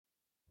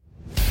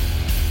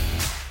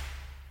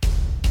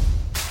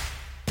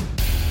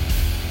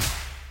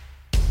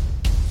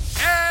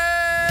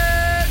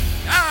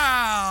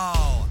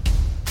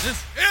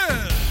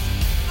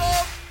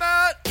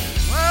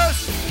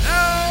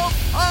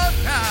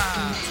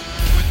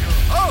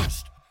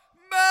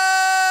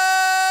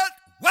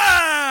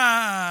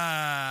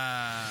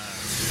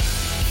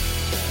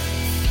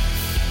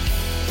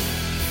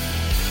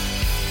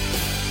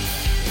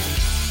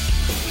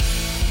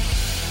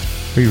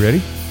Are you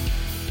ready?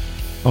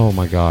 Oh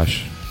my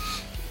gosh.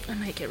 I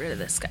might get rid of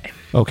this guy.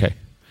 Okay. Are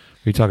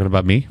you talking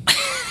about me?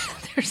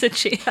 There's a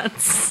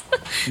chance.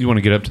 You want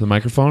to get up to the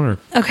microphone or?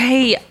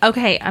 Okay.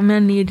 I'm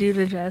going to need you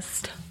to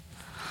just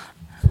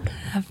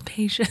have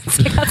patience.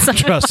 I got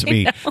something Trust in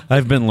me, my nose.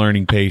 I've been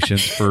learning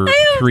patience for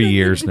 3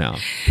 years now.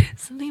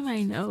 Something in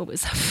my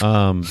nose.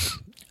 Um,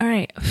 All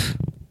right.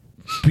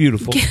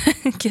 beautiful.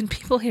 Can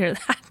people hear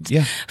that?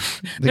 Yeah.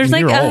 They There's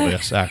can like hear all a-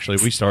 this, actually.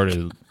 We started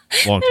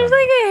a long time There's ago.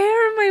 like a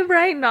hair in my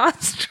right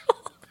nostril.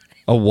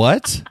 A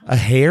what? A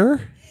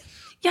hair?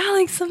 Yeah,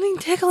 like something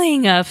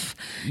tickling.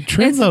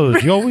 Trim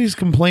those. You always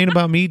complain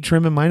about me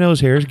trimming my nose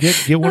hairs. Get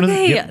one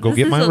Okay, of the. Go this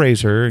get is my a-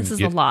 razor. This and is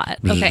a get- lot.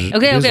 It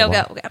Okay. is a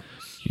lot. Okay.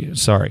 Yeah,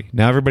 sorry.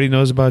 Now everybody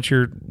knows about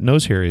your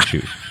nose hair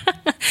issue.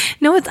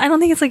 No, I don't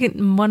think it's like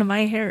one of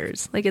my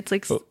hairs. Like it's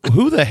like.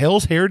 Who the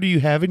hell's hair do you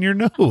have in your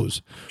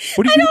nose?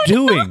 What are you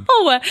doing?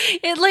 Oh,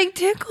 it like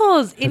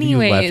tickles. Have you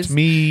left Anyways,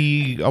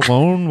 me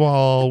alone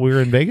while we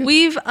were in Vegas?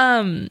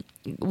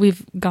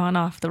 we've gone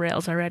off the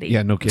rails already.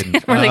 Yeah, no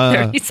kidding. We're like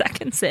 30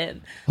 seconds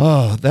in.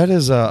 Oh, that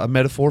is a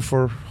metaphor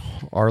for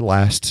our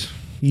last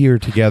year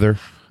together.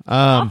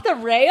 Off the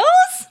rails?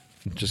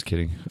 Just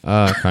kidding.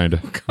 Kind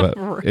of. But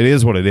it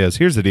is what it is.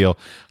 Here's the deal.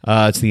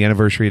 It's the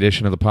anniversary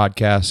edition of the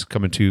podcast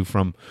coming to you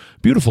from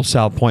beautiful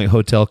South Point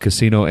Hotel,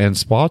 Casino, and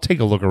Spa. Take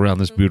a look around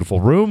this beautiful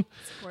room.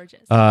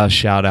 Gorgeous.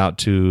 Shout out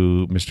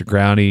to Mr.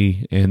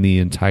 Growney and the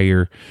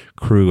entire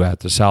crew at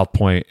the South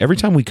Point. Every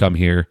time we come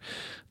here,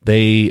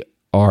 they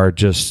are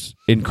just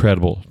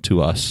incredible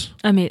to us.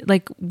 I mean,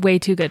 like way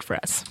too good for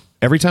us.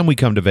 Every time we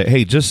come to Vegas,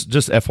 hey, just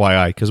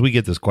FYI, because we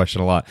get this question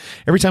a lot.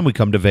 Every time we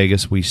come to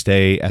Vegas, we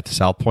stay at the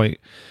South Point,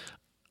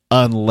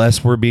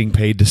 unless we're being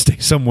paid to stay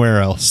somewhere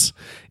else.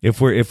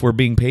 If we're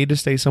being paid to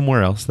stay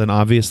somewhere else, then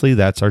obviously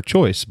that's our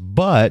choice.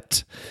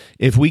 But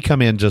if we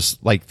come in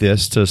just like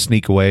this to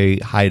sneak away,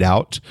 hide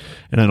out,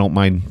 and I don't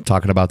mind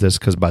talking about this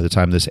because by the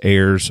time this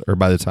airs or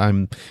by the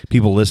time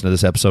people listen to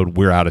this episode,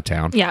 we're out of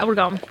town. Yeah, we're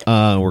gone.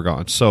 We're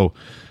gone. So,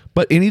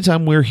 but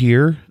anytime we're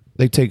here,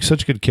 they take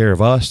such good care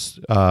of us.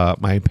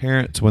 My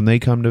parents, when they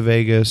come to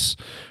Vegas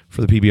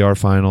for the PBR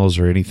finals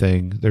or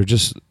anything, they're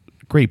just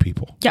great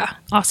people. Yeah,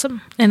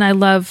 awesome. And I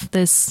love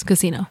this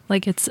casino.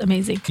 Like it's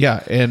amazing.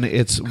 Yeah, and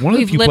it's one of the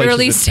We've few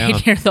literally places in stayed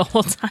town. here the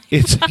whole time.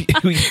 It's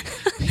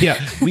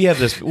we have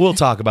this. We'll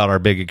talk about our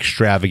big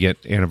extravagant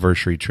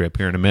anniversary trip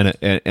here in a minute,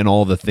 and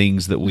all the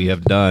things that we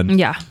have done.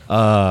 Yeah.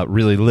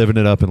 Really living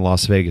it up in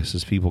Las Vegas,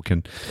 as people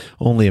can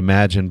only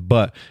imagine.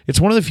 But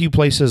it's one of the few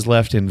places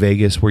left in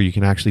Vegas where you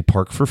can actually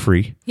park for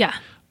free. Yeah.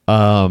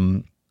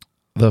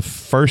 The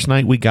first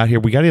night we got here,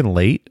 we got in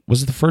late.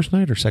 Was it the first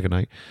night or second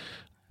night?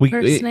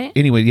 First night?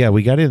 Anyway, yeah,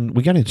 we got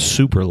in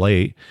super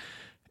late,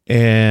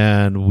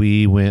 and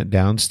we went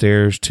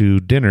downstairs to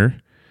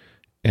dinner,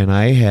 and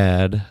I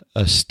had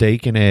a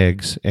steak and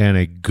eggs, and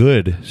a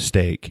good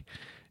steak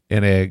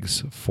and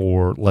eggs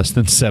for less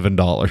than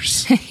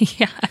 $7.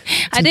 Yeah.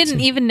 I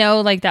didn't even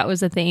know like that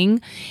was a thing.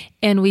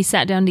 And we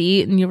sat down to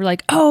eat and you were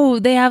like, oh,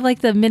 they have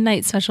like the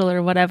midnight special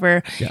or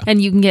whatever. Yeah. And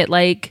you can get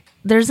like,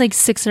 there's like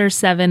 6 or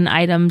 7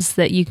 items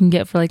that you can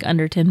get for like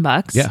under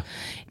 $10. Yeah.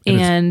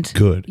 And it's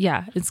good.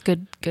 Yeah. It's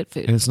good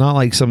food. And it's not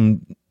like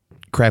some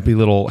crappy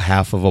little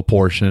half of a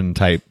portion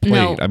type plate.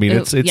 No, I mean,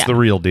 it's yeah. the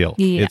real deal.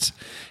 Yeah. It's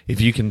if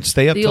you can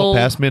stay up The till old-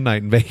 past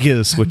midnight in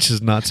Vegas, which is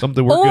not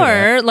something we're good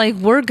at. Or like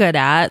we're good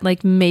at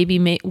like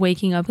maybe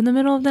waking up in the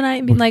middle of the night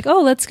and being like,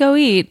 oh, let's go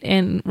eat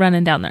and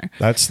running down there.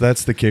 That's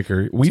the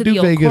kicker. We To do the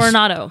old Vegas.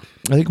 Coronado.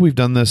 I think we've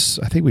done this.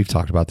 I think we've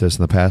talked about this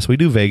in the past. We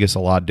do Vegas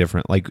a lot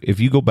different. Like if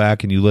you go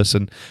back and you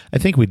listen, I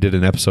think we did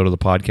an episode of the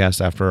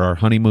podcast after our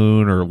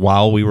honeymoon or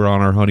while we were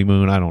on our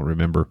honeymoon. I don't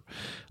remember.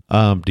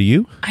 Do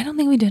you? I don't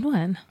think we did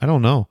one. I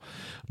don't know.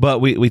 But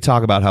we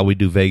talk about how we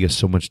do Vegas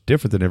so much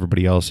different than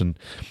everybody else, and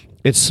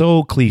it's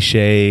so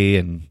cliche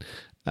and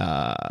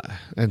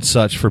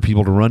such for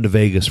people to run to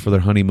Vegas for their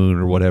honeymoon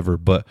or whatever.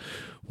 But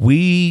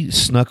we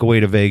snuck away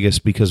to Vegas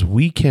because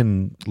we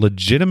can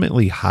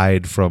legitimately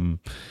hide from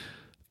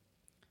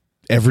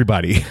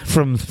everybody,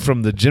 from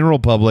the general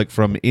public,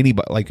 from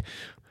anybody. Like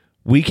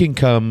we can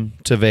come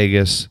to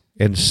Vegas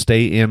and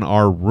stay in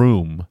our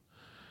room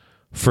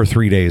for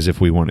 3 days if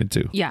we wanted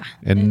to. Yeah.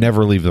 And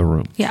never leave the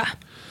room. Yeah.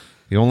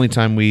 The only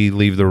time we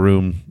leave the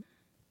room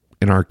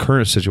in our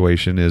current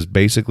situation is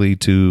basically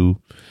to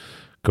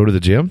go to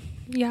the gym,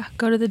 Yeah.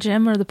 Go to the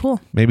gym or the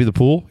pool. maybe the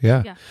pool.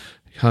 Yeah. Yeah.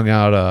 Hung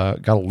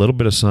out, got a little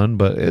bit of sun,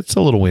 but it's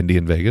a little windy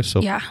in Vegas. So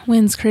Yeah.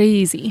 Wind's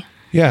crazy.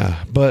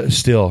 yeah, but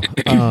still,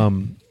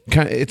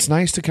 it's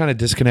nice to kind of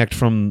disconnect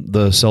from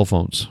the cell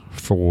phones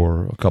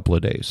for a couple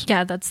of days.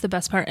 Yeah, that's the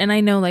best part. And I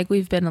know like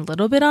we've been a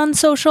little bit on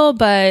social,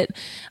 but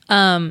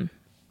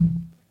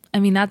I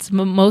mean, that's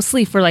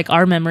mostly for like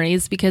our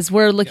memories because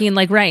we're looking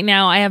like right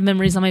now I have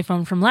memories on my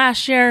phone from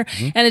last year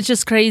and it's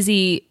just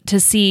crazy to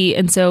see.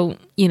 And so,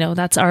 you know,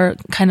 that's our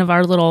kind of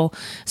our little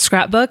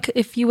scrapbook,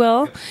 if you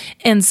will.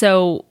 And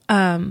so,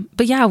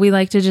 but yeah, we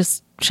like to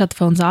just shut the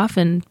phones off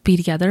and be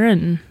together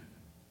and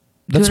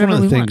That's one of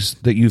whatever the we things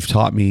that you've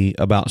taught me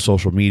about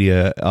social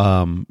media.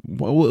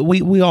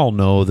 We all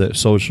know that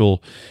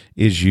social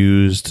is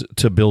used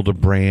to build a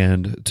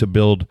brand, to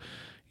build,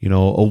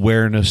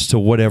 awareness to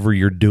whatever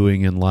you're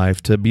doing in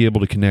life, to be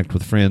able to connect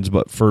with friends.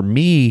 But for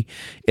me,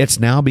 it's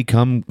now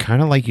become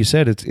kind of like you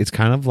said, it's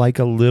kind of like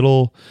a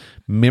little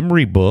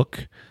memory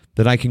book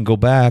that I can go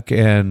back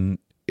and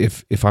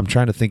if I'm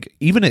trying to think,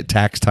 even at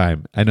tax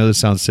time, I know this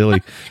sounds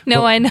silly.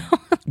 No, I know.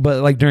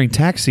 But like during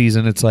tax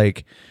season, it's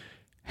like,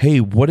 hey,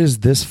 what is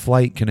this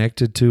flight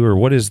connected to? Or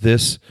what is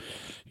this,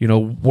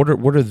 what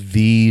are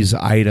these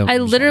items? I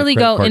literally on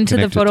the credit go card into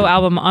the connected photo to?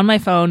 album on my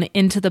phone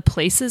into the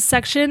places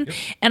section,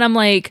 and I'm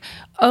like,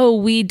 oh,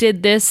 we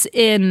did this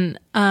in,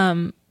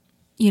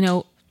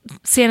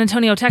 San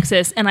Antonio,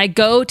 Texas. And I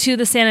go to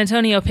the San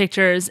Antonio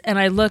pictures and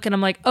I look and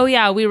I'm like, oh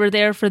yeah, we were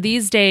there for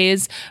these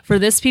days for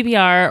this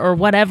PBR or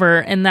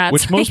whatever. And that's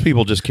Which most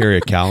people just carry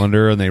a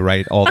calendar and they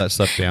write all that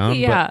stuff down.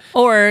 yeah.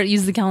 Or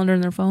use the calendar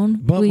in their phone.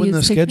 But when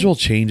the schedule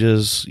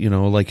changes,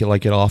 like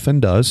it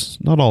often does,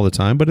 not all the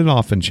time, but it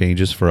often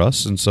changes for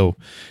us. And so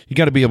you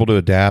got to be able to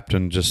adapt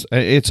and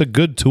it's a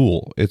good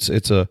tool.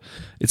 It's a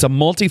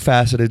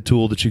multifaceted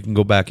tool that you can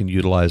go back and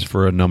utilize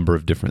for a number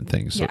of different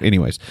things. So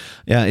anyways,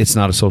 it's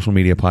not a social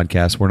media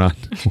podcast. We're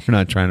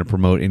not trying to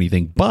promote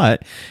anything,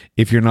 but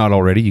if you're not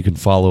already, you can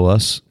follow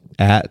us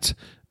at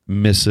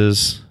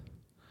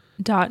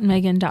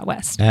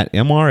Mrs.Megan.West at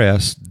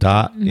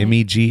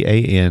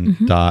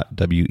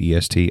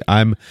mrs.megan.west.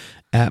 I'm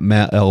at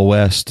Matt L.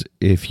 West.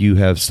 If you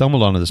have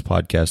stumbled onto this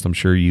podcast, I'm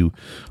sure you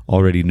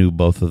already knew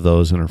both of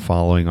those and are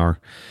following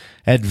our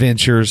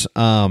adventures.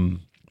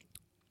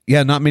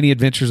 Not many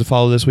adventures to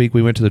follow this week.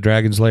 We went to the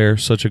Dragon's Lair.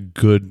 Such a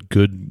good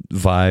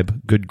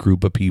vibe, good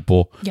group of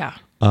people. Yeah.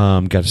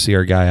 Got to see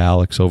our guy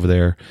Alex over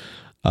there.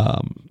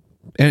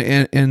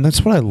 And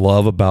that's what I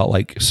love about,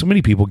 like, so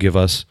many people give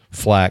us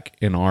flack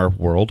in our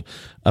world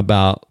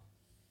about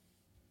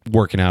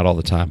working out all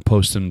the time,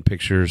 posting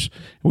pictures.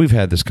 We've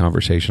had this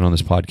conversation on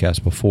this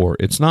podcast before.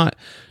 It's not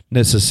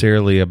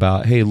necessarily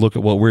about, hey, look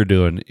at what we're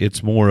doing.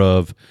 It's more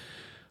of,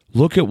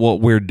 look at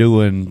what we're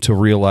doing to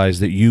realize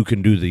that you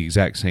can do the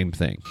exact same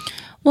thing.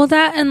 Well,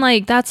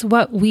 that's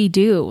what we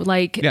do.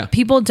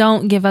 People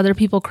don't give other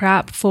people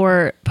crap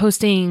for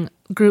posting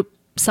group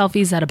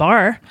selfies at a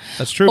bar.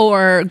 That's true.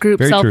 Or group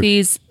Very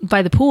selfies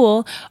by the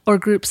pool, or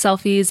group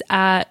selfies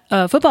at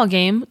a football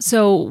game.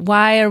 So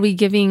why are we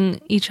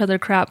giving each other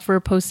crap for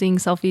posting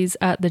selfies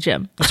at the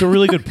gym? That's a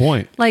really good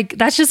point.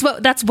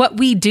 That's what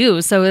we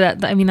do. So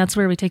that's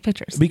where we take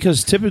pictures.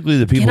 Because typically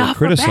the people that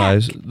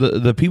criticize,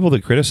 the people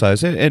that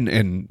criticize it,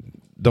 and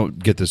don't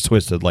get this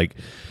twisted, like,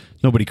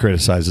 nobody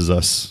criticizes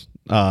us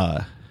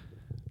to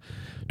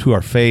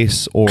our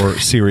face or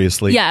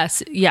seriously.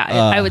 Yes. Yeah.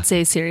 I would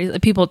say seriously.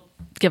 People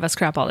give us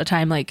crap all the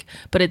time,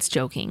 but it's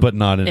joking. But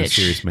not in a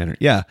serious manner.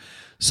 Yeah.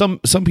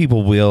 Some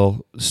people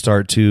will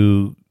start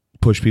to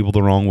push people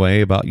the wrong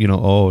way about,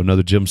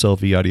 another gym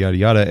selfie, yada, yada,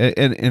 yada.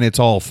 And it's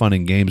all fun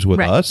and games with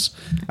us,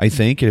 I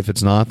think. If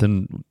it's not,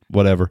 then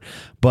whatever.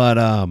 But,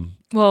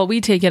 well,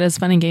 we take it as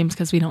fun and games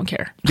because we don't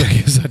care. Yeah,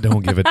 because I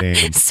don't give a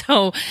damn.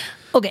 So,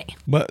 okay.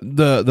 But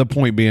the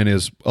point being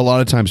is, a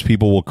lot of times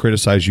people will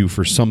criticize you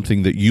for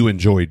something that you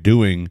enjoy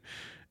doing.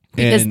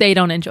 Because they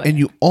don't enjoy it. And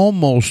you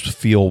almost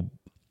feel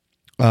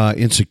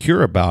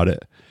insecure about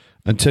it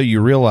until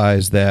you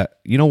realize that,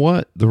 you know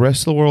what, the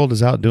rest of the world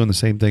is out doing the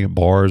same thing at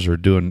bars or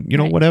doing,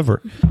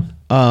 whatever.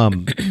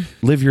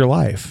 Live your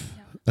life.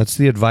 That's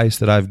the advice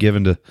that I've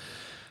given to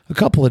a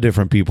couple of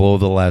different people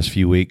over the last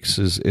few weeks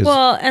is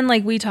well, and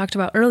like we talked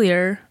about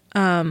earlier,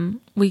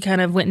 we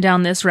kind of went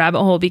down this rabbit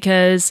hole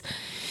because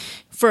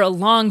for a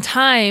long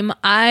time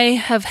I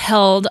have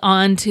held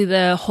on to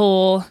the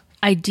whole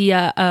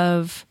idea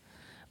of,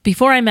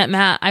 before I met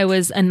Matt, I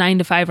was a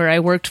 9-to-5-er.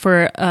 I worked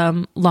for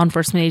law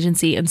enforcement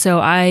agency. And so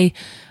I,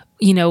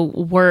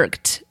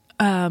 worked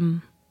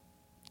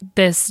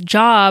this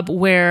job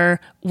where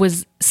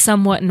was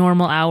somewhat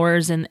normal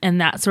hours and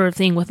that sort of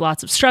thing, with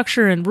lots of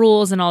structure and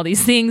rules and all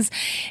these things.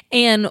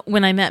 And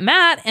when I met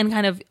Matt and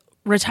kind of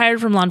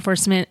retired from law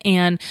enforcement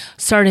and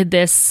started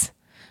this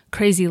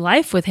crazy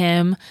life with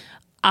him,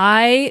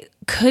 I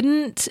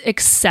couldn't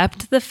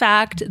accept the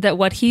fact that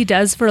what he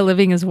does for a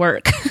living is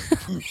work.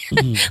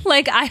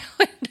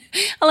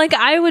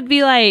 I would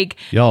be like,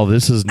 y'all,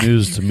 this is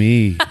news to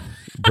me.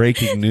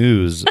 Breaking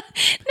news.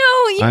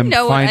 No, I'm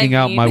know finding what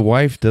I out mean. my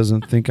wife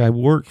doesn't think I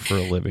work for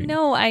a living.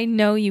 No, I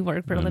know you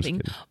work for a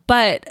living,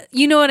 but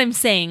you know what I'm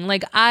saying?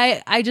 Like,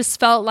 I just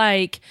felt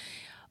like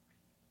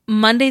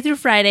Monday through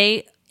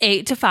Friday,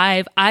 8 to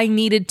 5, I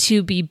needed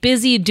to be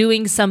busy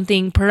doing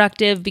something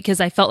productive because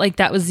I felt like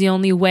that was the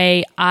only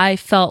way I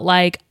felt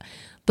like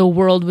the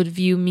world would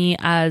view me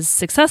as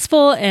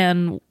successful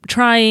and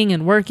trying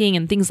and working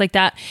and things like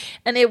that.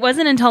 And it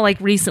wasn't until like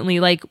recently,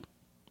 like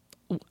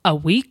a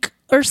week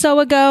or so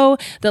ago,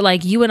 that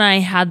like you and I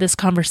had this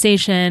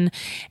conversation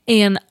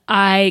and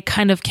I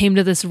kind of came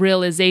to this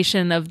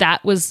realization of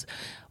that was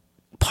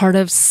part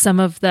of some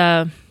of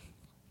the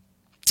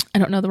I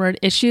don't know the word,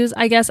 issues,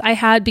 I guess I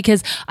had,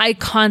 because I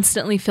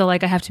constantly feel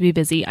like I have to be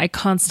busy. I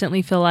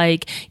constantly feel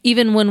like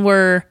even when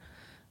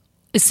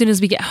as soon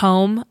as we get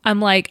home,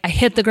 I'm like, I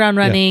hit the ground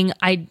running.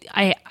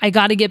 Yeah. I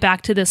got to get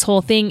back to this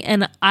whole thing.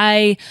 And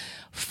I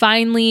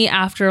finally,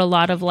 after a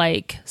lot of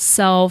like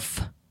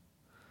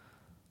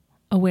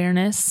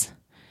self-awareness,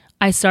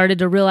 I started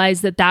to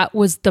realize that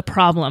was the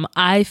problem.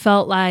 I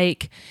felt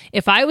like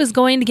if I was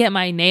going to get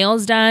my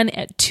nails done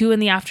at 2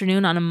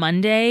 p.m. on a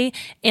Monday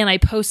and I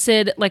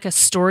posted like a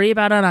story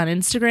about it on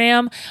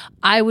Instagram,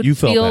 I would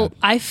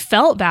I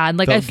felt bad.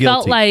 Like I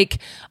felt like,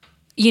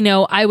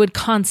 I would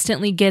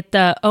constantly get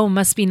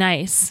must be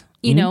nice.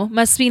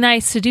 Must be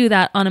nice to do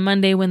that on a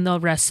Monday when the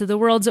rest of the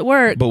world's at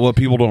work. But what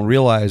people don't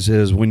realize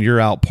is when you're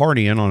out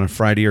partying on a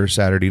Friday or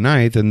Saturday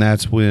night, then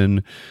that's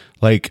when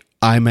like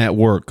I'm at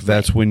work.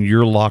 That's when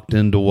you're locked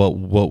into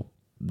what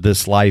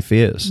this life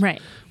is.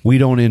 Right. We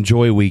don't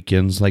enjoy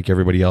weekends like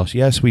everybody else.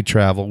 Yes, we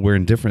travel. We're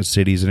in different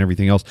cities and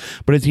everything else.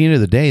 But at the end of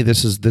the day,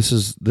 this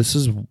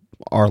is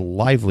our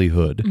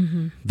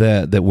livelihood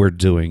that we're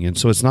doing. And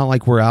so it's not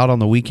like we're out on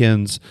the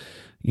weekends,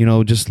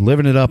 just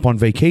living it up on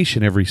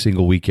vacation every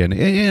single weekend.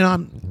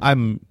 And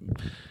I'm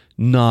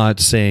not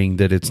saying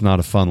that it's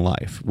not a fun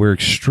life. We're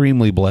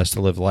extremely blessed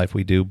to live the life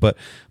we do, but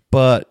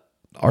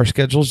our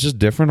schedule is just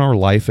different. Our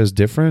life is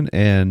different.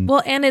 And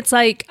it's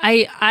like,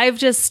 I've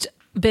just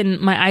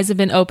my eyes have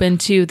been open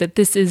to that.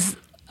 This is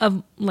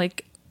an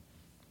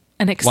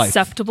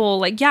acceptable,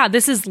 life.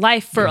 This is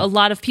life for a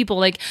lot of people.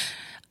 Like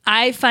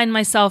I find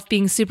myself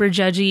being super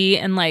judgy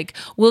and like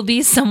we'll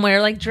be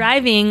somewhere like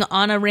driving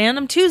on a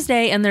random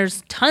Tuesday and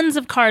there's tons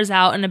of cars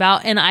out and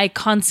about. And I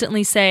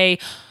constantly say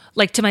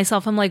like to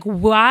myself, I'm like,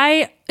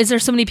 why is there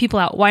so many people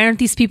out? Why aren't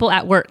these people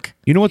at work?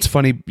 You know what's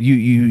funny?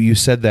 You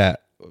said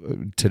that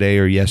today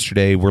or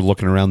yesterday. We're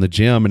looking around the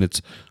gym and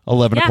it's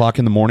 11 o'clock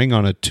in the morning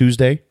on a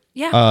Tuesday.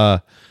 Yeah.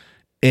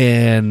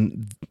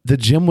 And the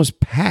gym was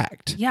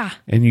packed. Yeah.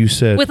 And you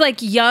said with like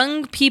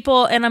young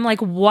people, and I'm like,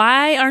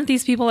 why aren't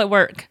these people at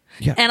work?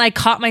 Yeah. And I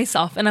caught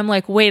myself and I'm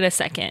like, wait a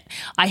second.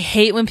 I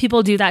hate when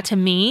people do that to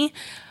me.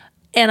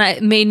 And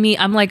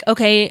I'm like,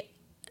 okay,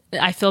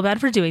 I feel bad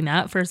for doing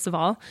that, first of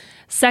all.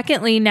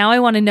 Secondly, now I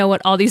want to know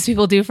what all these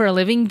people do for a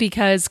living,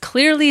 because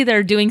clearly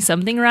they're doing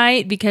something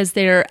right because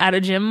they're at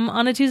a gym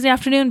on a Tuesday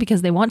afternoon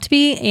because they want to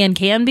be and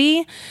can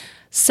be.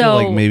 So I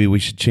feel like maybe we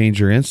should change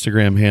your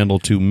Instagram handle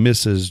to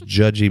Mrs.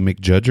 Judgy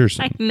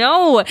McJudgerson. I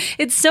know.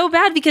 It's so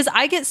bad because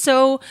I get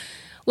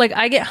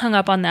hung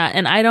up on that,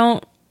 and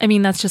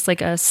that's just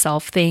like a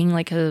self thing,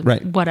 like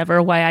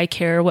whatever, why I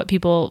care what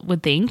people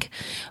would think.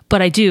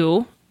 But I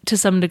do. To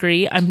some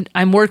degree,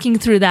 I'm working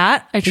through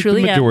that. I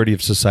truly am. The majority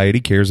of society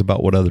cares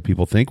about what other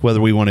people think,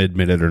 whether we want to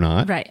admit it or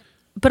not. Right.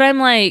 But I'm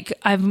like,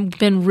 I've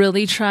been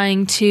really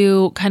trying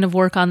to kind of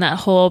work on that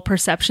whole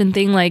perception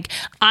thing. Like,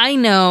 I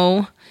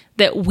know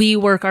that we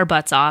work our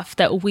butts off,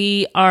 that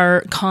we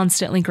are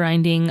constantly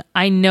grinding.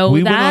 I know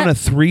we that. We went on a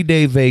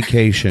 3-day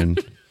vacation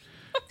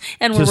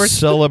and to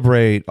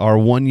celebrate our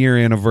 1-year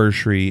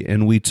anniversary,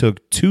 and we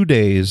took 2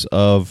 days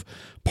of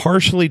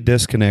partially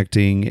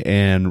disconnecting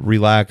and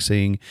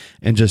relaxing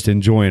and just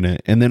enjoying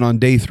it. And then on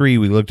day 3,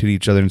 we looked at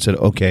each other and said,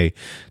 okay,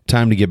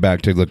 time to get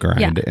back to the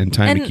grind and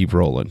time to keep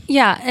rolling.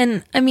 Yeah.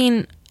 And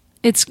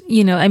it's,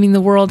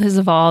 the world has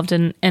evolved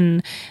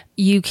and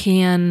you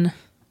can,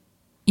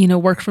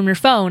 work from your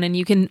phone and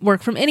you can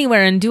work from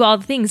anywhere and do all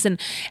the things. And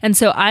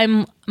so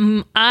I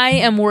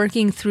am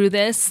working through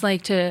this,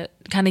 like to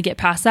kind of get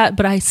past that,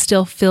 but I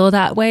still feel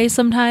that way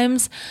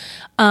sometimes.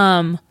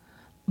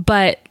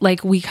 But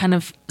like we kind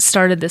of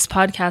started this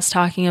podcast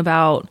talking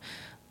about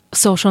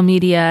social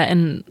media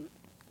and,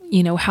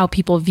 how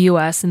people view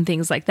us and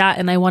things like that.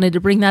 And I wanted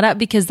to bring that up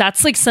because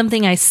that's like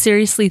something I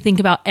seriously think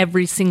about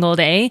every single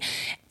day.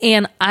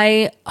 And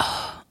I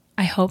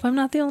hope I'm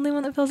not the only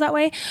one that feels that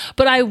way,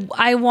 but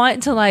I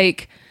want to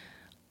like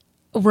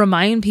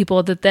remind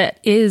people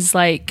that is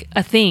like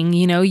a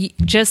thing,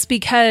 just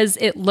because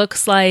it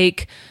looks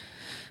like,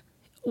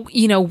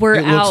 we're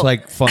out. It looks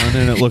like fun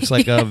and it looks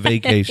like a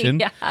vacation.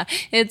 Yeah,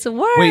 it's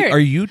work. Wait, are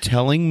you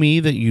telling me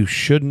that you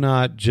should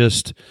not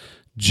just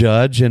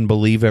judge and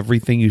believe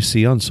everything you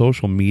see on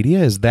social media?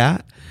 Is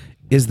that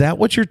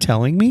what you're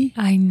telling me?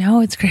 I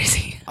know, it's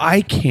crazy.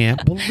 I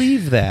can't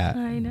believe that.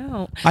 I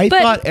know. I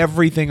thought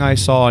everything I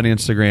saw on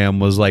Instagram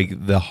was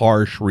like the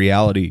harsh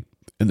reality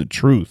and the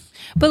truth.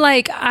 But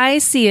like I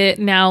see it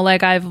now,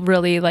 like I've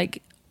really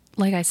like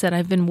I said,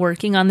 I've been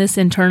working on this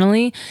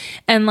internally,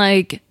 and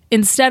like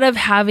instead of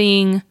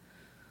having,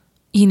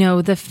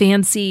 the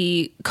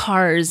fancy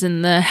cars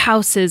and the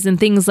houses and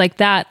things like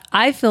that,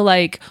 I feel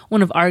like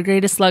one of our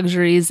greatest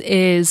luxuries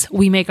is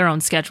we make our own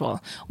schedule.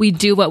 We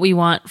do what we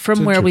want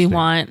from where we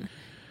want.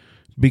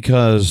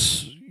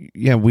 Because,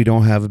 we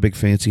don't have a big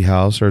fancy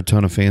house or a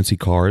ton of fancy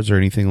cars or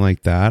anything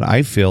like that.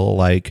 I feel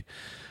like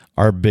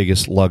our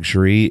biggest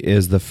luxury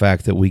is the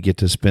fact that we get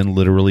to spend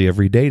literally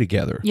every day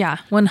together. Yeah,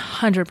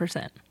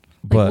 100%.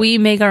 But we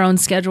make our own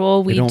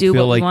schedule. We do what we want. I don't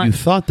feel like you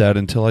thought that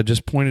until I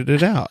just pointed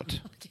it out.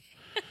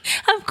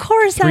 Of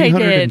course I did.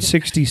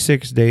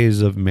 366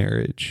 days of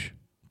marriage.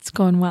 It's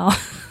going well.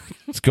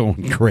 It's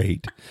going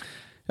great.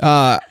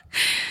 I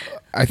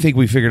think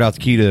we figured out the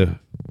key to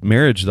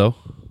marriage, though.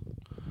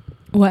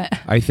 What?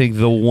 I think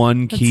the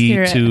one key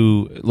hear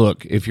to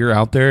look, if you're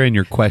out there and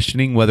you're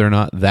questioning whether or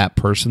not that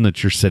person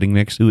that you're sitting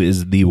next to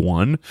is the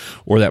one,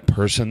 or that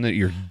person that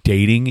you're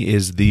dating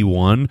is the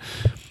one,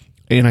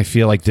 and I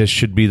feel like this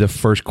should be the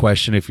first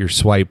question if you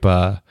swipe.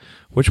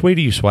 Which way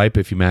do you swipe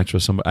if you match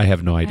with somebody? I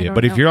have no idea.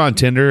 But if you're on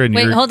Tinder and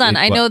Wait, you're, hold on.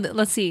 I know that.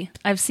 Let's see.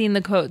 I've seen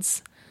the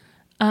quotes.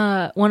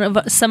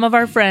 Some of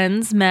our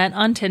friends met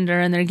on Tinder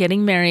and they're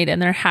getting married, and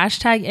their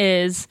hashtag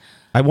is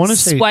I want to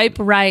say swipe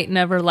right,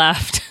 never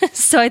left.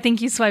 So I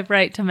think you swipe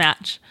right to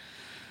match.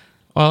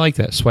 Oh, I like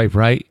that. Swipe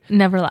right,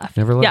 never left.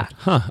 never left. Yeah.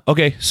 Huh.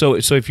 Okay. So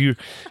if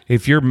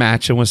you're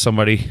matching with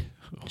somebody,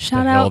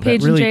 Shout the hell, out that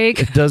Paige really, and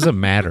Jake. It doesn't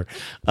matter.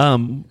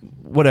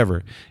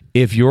 Whatever.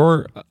 If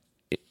you're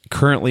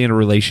currently in a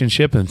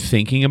relationship and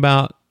thinking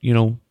about,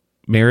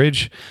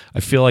 marriage, I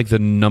feel like the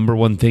number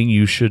one thing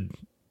you should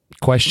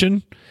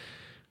question: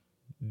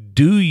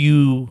 do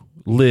you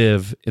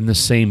live in the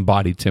same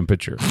body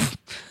temperature?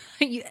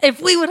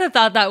 If we would have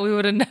thought that, we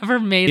would have never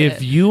made it.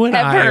 If you and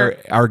ever.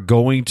 I are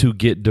going to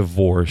get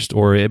divorced,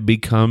 or it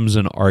becomes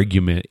an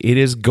argument, it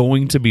is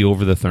going to be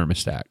over the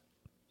thermostat.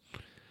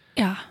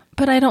 Yeah.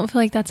 But I don't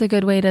feel like that's a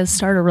good way to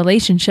start a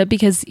relationship,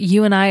 because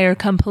you and I are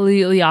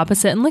completely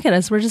opposite. And look at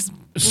us. We're just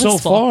blissful. So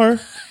far,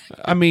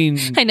 I mean,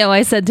 I know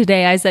I said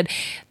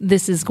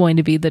this is going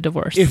to be the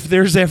divorce. if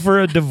there's ever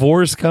a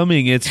divorce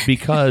coming, it's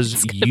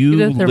because you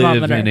the live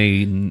thermometer.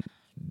 in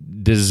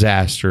a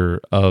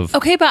disaster of...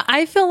 Okay, but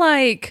I feel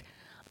like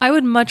I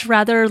would much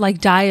rather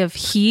die of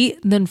heat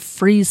than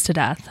freeze to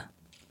death.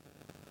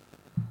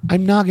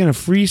 I'm not going to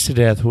freeze to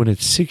death when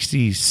it's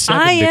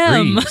 67 I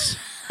am. degrees.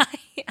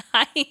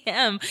 I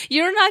am.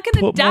 You're not going to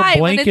Put more die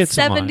when it's blankets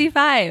on.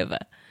 75.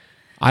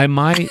 I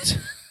might.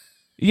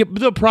 Yeah,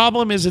 but the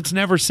problem is it's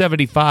never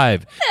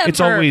 75. It's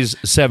Never. always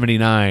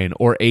 79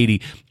 or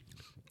 80.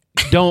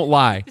 Don't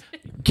lie.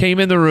 Came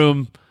in the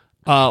room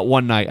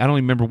one night. I don't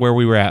even remember where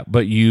we were at,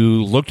 but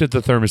you looked at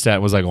the thermostat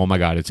and was like, oh my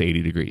God, it's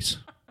 80 degrees.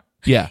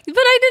 Yeah. But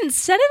I didn't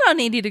set it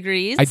on 80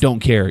 degrees. I don't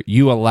care.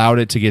 You allowed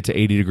it to get to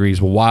 80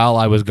 degrees while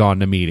I was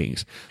gone to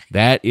meetings.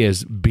 That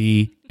is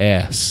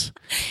BS.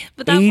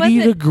 But that 80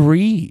 wasn't.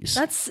 degrees.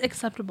 That's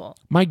acceptable.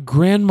 My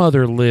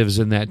grandmother lives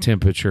in that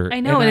temperature. I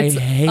know, and and it's I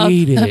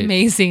hate it.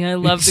 amazing. I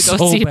love It's to go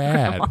so see your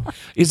bad. grandma.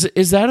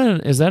 Is that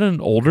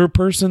an older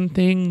person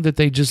thing that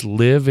they just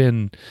live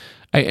in?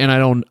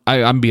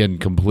 I'm being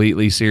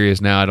completely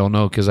serious now. I don't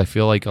know, because I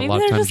feel like a Maybe lot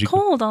they're of times just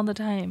cold all the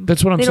time.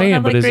 That's what I'm They don't saying.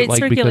 have, But is it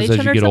great because as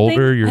circulation you or get something?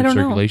 older, your I don't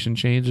know. circulation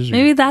changes? Or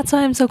Maybe that's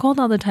why I'm so cold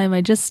all the time.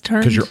 I just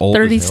turned 'Cause you're old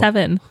as hell.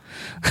 37.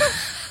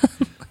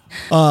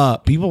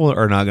 People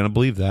are not going to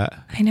believe that.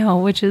 I know,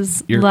 which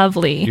is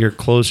lovely. You're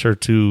closer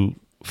to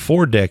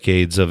 4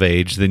 decades of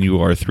age than you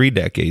are 3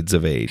 decades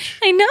of age.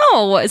 I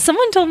know.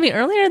 Someone told me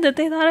earlier that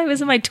they thought I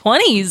was in my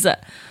 20s.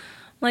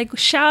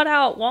 Shout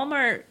out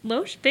Walmart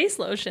face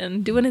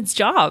lotion doing its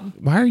job.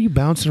 Why are you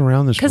bouncing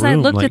around this room? Because I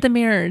looked at the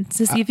mirror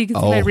to see if you could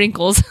see my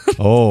wrinkles.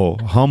 Oh,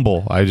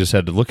 humble. I just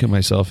had to look at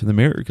myself in the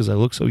mirror because I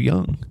look so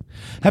young.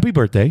 Happy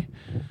birthday.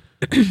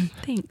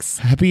 Thanks.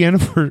 Happy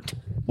anniversary.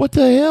 What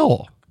the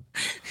hell?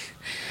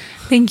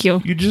 Thank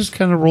you. You just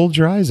kind of rolled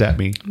your eyes at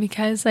me.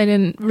 Because I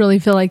didn't really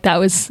feel like that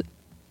was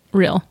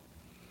real.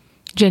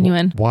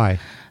 Genuine. Why?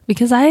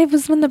 Because I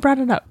was the one that brought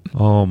it up.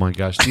 Oh my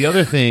gosh. The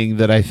other thing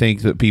that I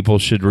think that people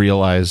should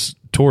realize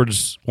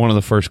towards one of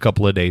the first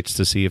couple of dates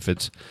to see if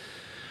it's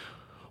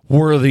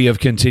worthy of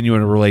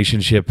continuing a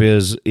relationship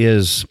is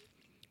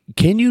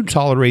can you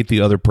tolerate the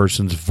other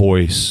person's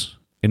voice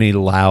in a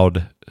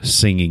loud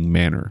singing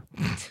manner?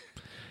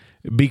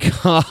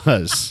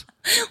 Because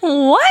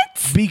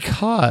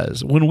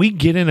when we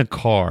get in a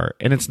car,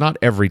 and it's not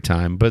every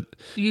time, but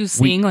you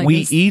sing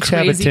we each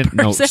have a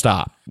no,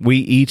 stop. We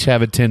each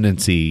have a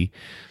tendency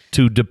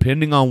to,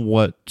 depending on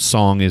what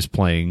song is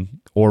playing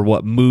or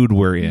what mood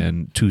we're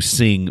in, to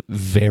sing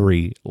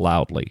very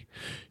loudly.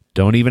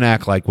 Don't even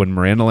act like when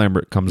Miranda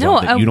Lambert comes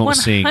on that you don't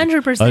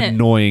 100%. sing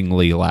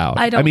annoyingly loud.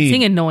 I don't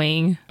sing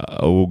annoying.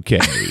 Okay.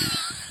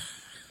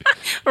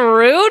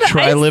 Rude.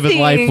 Try living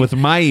life with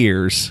my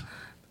ears.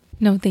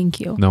 No, thank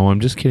you. No, I'm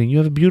just kidding. You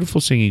have a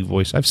beautiful singing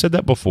voice. I've said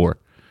that before.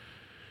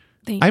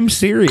 I'm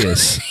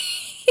serious.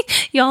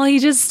 Y'all, he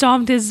just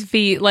stomped his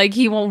feet like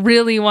he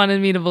really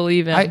wanted me to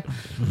believe him.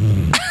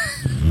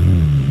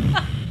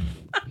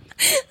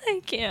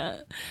 I can't.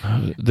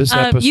 This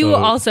episode. You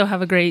also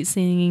have a great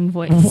singing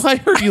voice.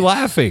 Why are you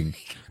laughing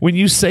when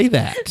you say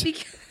that?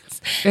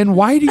 And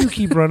why do you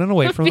keep running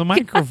away from the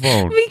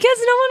microphone? Because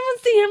no one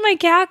wants to hear my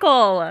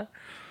cackle.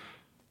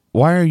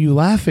 Why are you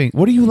laughing?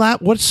 What are you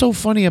What's so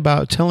funny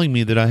about telling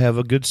me that I have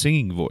a good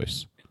singing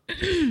voice?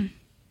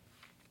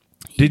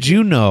 Did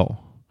you know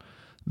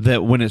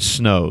that when it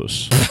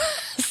snows,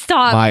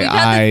 stop? My We've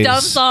had this dumb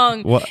eyes-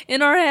 song what?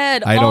 in our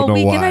head I all don't know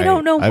week, why. and I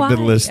don't know why. I've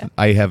been listening.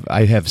 I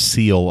have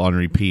Seal on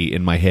repeat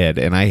in my head,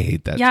 and I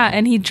hate that. Yeah,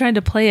 and he tried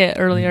to play it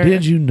earlier.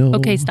 Did you know?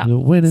 Okay, stop. That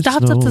when it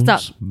Stop. snows,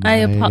 Stop.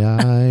 My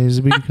eyes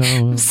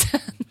become.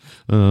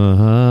 Hope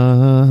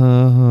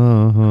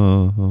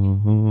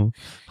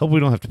we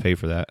don't have to pay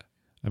for that.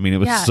 I mean, it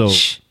was so.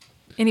 Shh.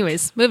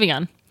 Anyways, moving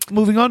on.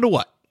 Moving on to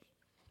what?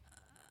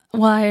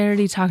 Well, I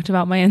already talked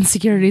about my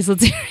insecurities.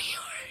 Let's hear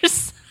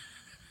yours.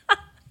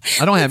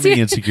 I don't have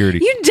any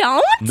insecurities. You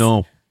don't?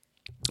 No.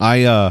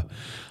 I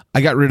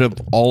got rid of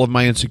all of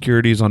my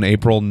insecurities on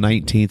April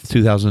 19th,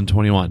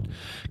 2021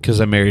 because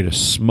I married a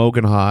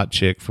smoking hot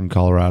chick from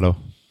Colorado.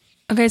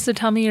 Okay, so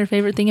tell me your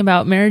favorite thing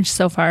about marriage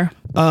so far.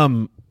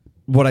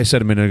 What I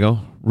said a minute ago,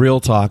 real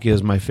talk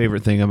is my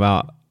favorite thing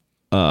about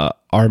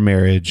our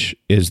marriage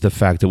is the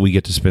fact that we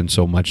get to spend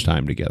so much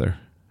time together.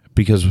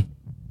 Because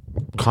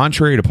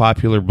contrary to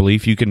popular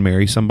belief, you can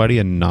marry somebody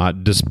and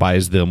not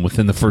despise them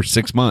within the first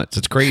 6 months.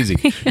 It's crazy.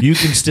 You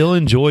can still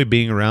enjoy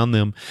being around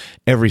them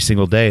every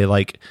single day.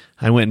 Like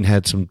I went and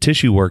had some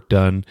tissue work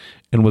done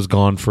and was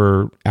gone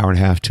for an hour and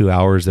a half, 2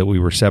 hours that we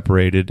were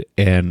separated,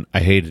 and I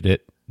hated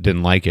it.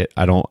 Didn't like it.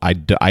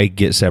 I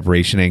get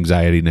separation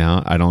anxiety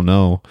now. I don't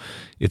know.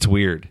 It's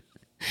weird.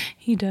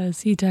 He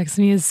does. He texts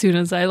me as soon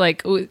as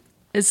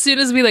as soon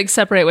as we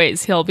separate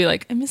ways, he'll be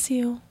like, I miss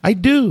you. I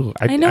do.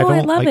 I know. I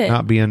don't love like it.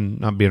 not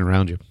being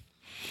around you.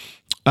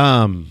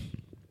 Do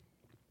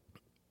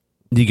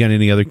you got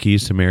any other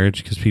keys to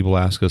marriage? Because people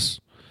ask us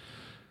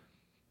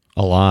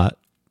a lot.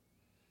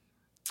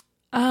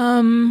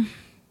 I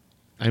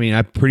mean,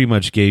 I pretty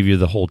much gave you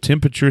the whole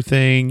temperature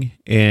thing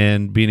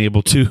and being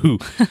able to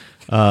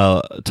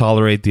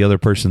tolerate the other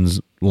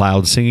person's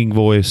loud singing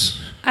voice.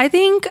 I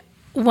think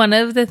one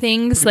of the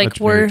things Pretty much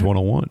Marriage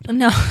 101.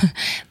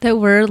 that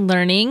we're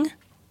learning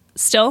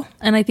still,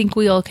 and I think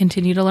we'll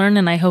continue to learn,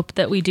 and I hope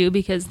that we do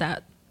because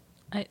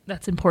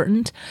that's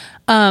important.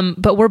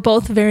 But we're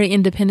both very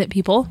independent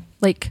people,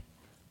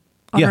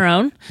 on our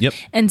own. Yep.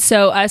 And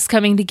so us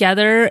coming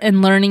together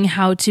and learning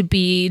how to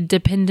be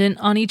dependent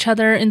on each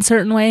other in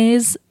certain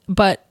ways,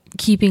 but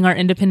keeping our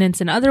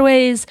independence in other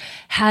ways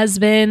has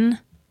been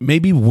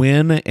maybe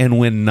when and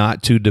when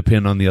not to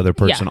depend on the other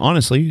person. Yeah.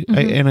 Honestly,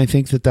 Mm-hmm. I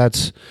think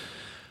that's,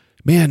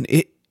 man,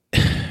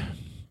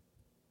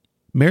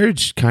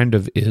 marriage kind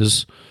of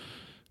is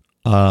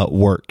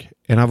work.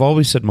 And I've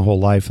always said my whole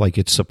life,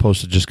 it's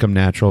supposed to just come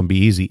natural and be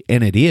easy.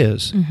 And it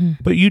is. Mm-hmm.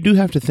 But you do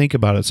have to think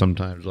about it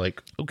sometimes.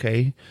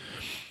 Okay,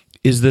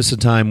 is this a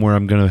time where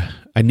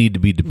I need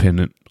to be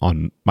dependent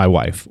on my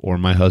wife or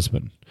my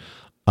husband?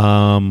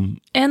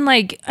 And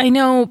I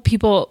know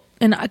people,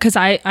 and because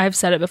I've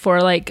said it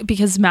before,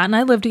 because Matt and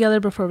I lived together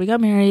before we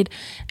got married,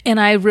 and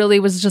I really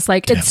was just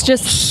it's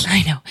just,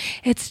 I know,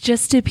 it's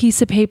just a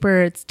piece of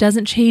paper. It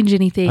doesn't change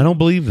anything. I don't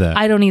believe that.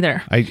 I don't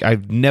either.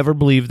 I've never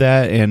believed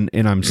that, and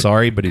I'm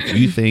sorry, but if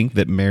you think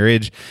that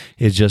marriage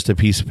is just a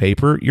piece of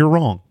paper, you're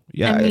wrong.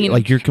 Yeah, I mean,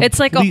 you're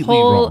completely it's a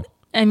whole, wrong.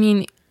 I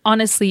mean,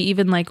 honestly,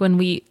 even when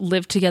we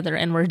lived together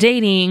and we're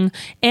dating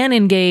and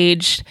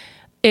engaged,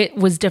 it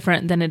was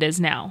different than it is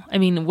now. I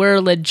mean,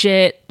 we're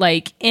legit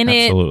in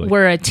Absolutely. it.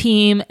 We're a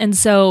team. And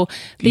so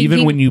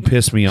even when you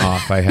piss me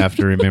off, I have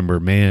to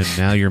remember, man,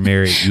 now you're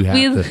married. You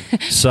have to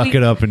suck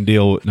it up and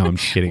deal with, no, I'm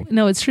just kidding.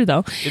 No, it's true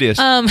though. It is.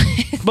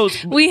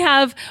 We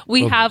have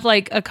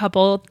a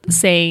couple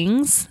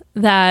sayings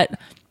that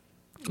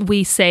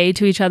we say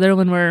to each other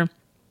when we're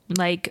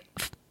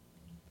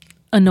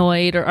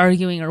annoyed or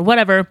arguing or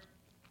whatever.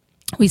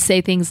 We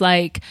say things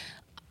like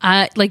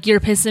you're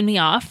pissing me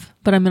off,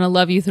 but I'm going to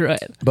love you through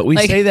it. But we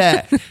say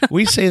that.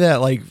 We say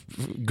that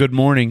good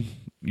morning,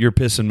 you're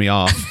pissing me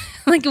off.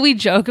 We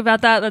joke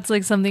about that. That's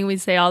something we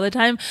say all the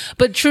time.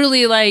 But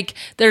truly,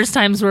 there's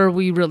times where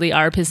we really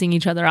are pissing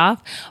each other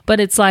off. But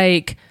it's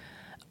I've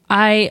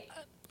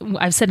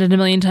said it a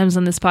million times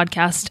on this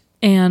podcast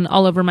and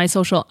all over my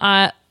social.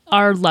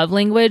 Our love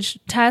language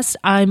test,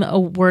 I'm a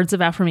words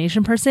of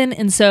affirmation person.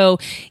 And so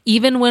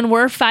even when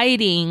we're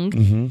fighting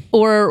mm-hmm.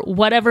 or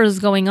whatever is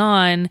going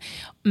on,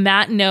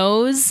 Matt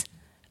knows,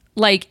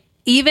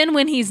 even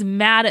when he's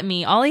mad at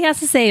me, all he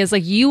has to say is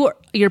you're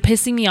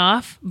pissing me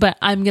off, but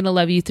I'm going to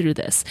love you through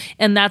this.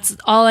 And that's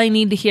all I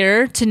need to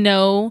hear to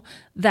know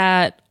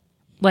that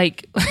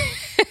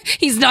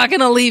he's not going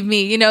to leave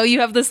me. You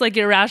have this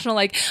irrational,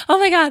 oh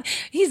my God,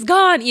 he's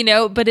gone,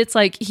 but it's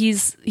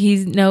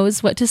he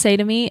knows what to say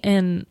to me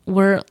and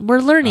we're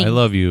learning. I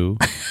love you.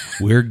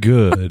 We're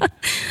good,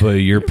 but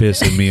you're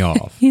pissing me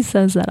off. He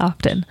says that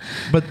often.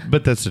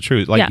 But that's the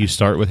truth. Yeah. You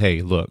start with,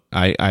 hey, look,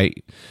 I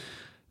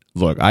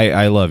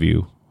love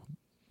you.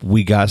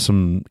 We got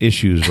some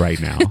issues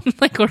right now.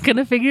 we're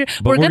gonna figure it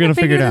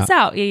this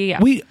out. Yeah.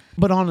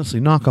 But honestly,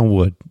 knock on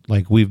wood,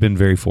 we've been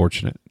very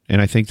fortunate.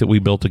 And I think that we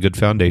built a good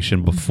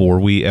foundation before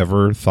we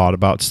ever thought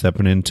about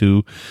stepping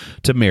into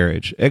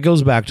marriage. It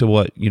goes back to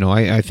what,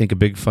 I think a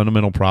big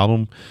fundamental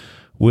problem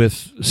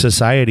with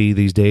society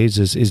these days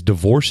is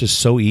divorce is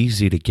so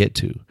easy to get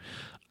to.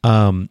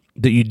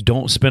 That you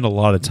don't spend a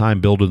lot of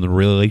time building the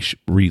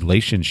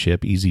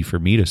relationship, easy for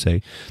me to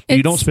say.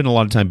 You don't spend a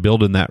lot of time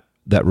building that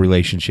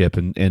relationship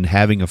and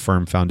having a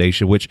firm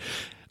foundation, which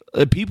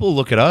people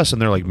look at us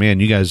and they're like, man,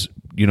 you guys,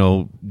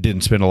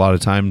 didn't spend a lot of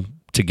time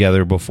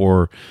together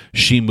before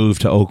she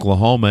moved to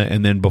Oklahoma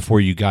and then before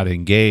you got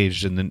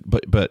engaged. And then,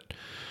 but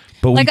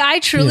But Like, I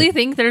truly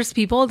think there's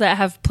people that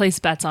have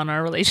placed bets on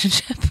our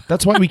relationship.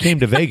 that's why we came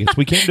to Vegas.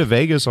 We came to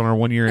Vegas on our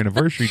 1 year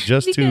anniversary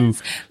just to Because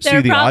see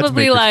they're the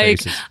probably oddsmakers' like,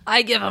 faces.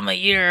 I give him a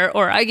year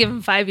or I give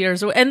him 5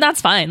 years, and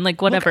that's fine.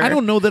 Like, whatever. Look, I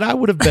don't know that I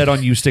would have bet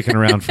on you sticking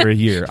around for a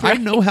year. I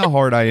know how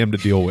hard I am to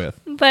deal with.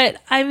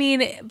 But I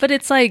mean, but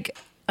it's like,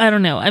 I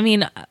don't know. I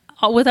mean,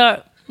 with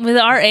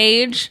our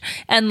age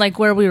and like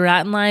where we were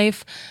at in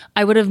life,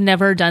 I would have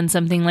never done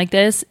something like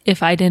this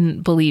if I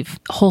didn't believe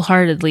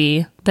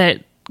wholeheartedly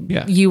that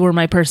Yeah. you were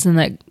my person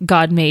that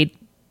God made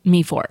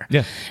me for.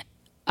 Yeah.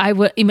 I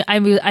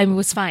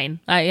was fine.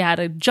 I had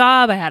a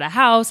job. I had a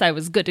house. I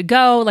was good to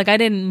go. Like, I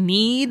didn't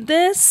need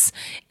this.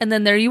 And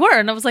then there you were.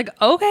 And I was like,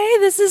 okay,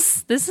 this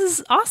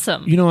is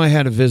awesome. You know, I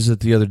had a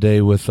visit the other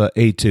day with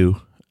A2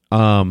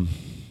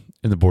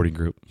 in the boarding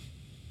group.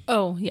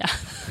 Oh, yeah.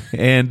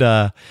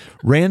 And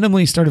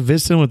randomly started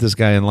visiting with this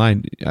guy in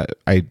line.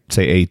 I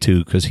say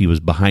A2 because he was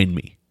behind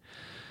me.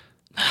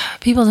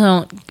 People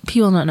don't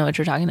know what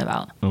you're talking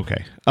about.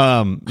 Okay.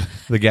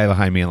 The guy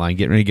behind me in line,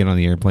 getting ready to get on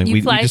the airplane.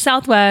 You fly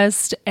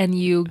Southwest and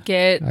you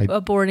get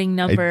a boarding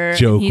number.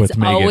 joke He's with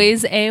Megan.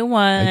 always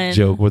A1. I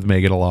joke with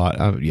Megan a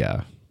lot.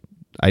 Yeah.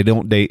 I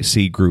don't date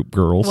C group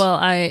girls.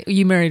 Well,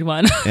 you married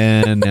one.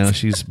 And now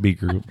she's B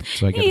group,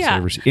 so I got to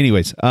Yeah. save her.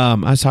 Anyways, I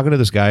was talking to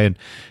this guy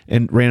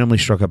and randomly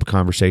struck up a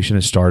conversation.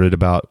 It started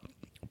about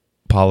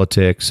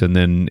politics, and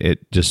then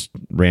it just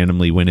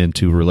randomly went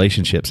into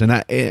relationships.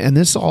 And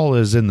this all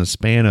is in the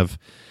span of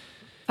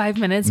 5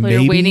 minutes while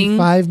maybe you're waiting.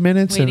 5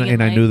 minutes, waiting in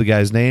and I line. knew the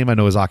guy's name. I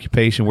know his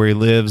occupation, where he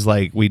lives.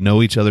 Like, we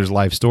know each other's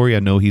life story. I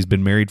know he's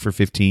been married for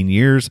 15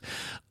 years.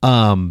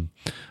 But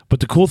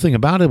the cool thing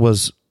about it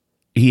was,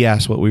 he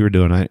asked what we were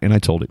doing, and I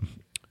told him.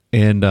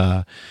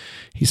 And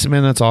he said,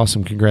 man, that's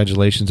awesome.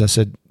 Congratulations. I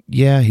said,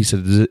 yeah. He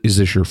said, is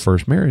this your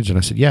first marriage? And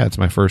I said, yeah, it's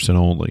my first and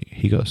only.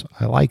 He goes,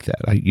 I like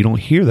that. You don't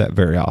hear that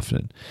very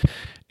often.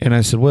 And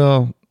I said,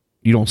 well,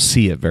 you don't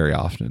see it very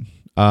often.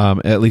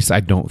 At least I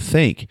don't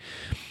think.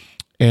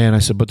 And I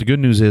said, but the good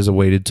news is I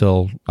waited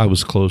till I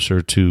was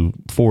closer to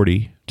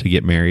 40 to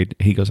get married.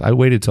 He goes, I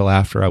waited till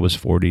after I was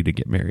 40 to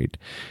get married.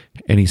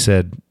 And he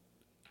said,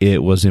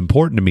 it was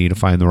important to me to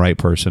find the right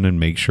person and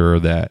make sure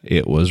that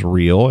it was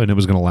real and it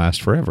was going to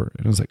last forever.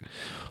 And I was like,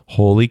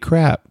 holy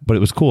crap. But it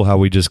was cool how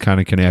we just kind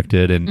of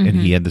connected, and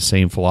he had the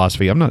same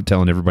philosophy. I'm not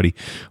telling everybody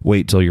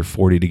wait till you're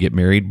 40 to get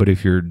married, but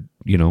if you're,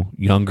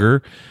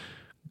 younger,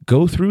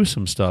 go through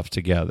some stuff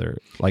together.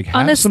 Like, have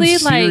Honestly,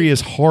 some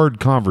serious hard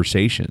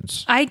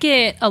conversations. I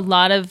get a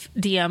lot of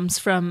DMs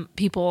from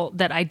people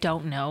that I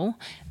don't know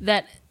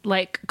that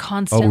like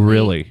constantly. Oh,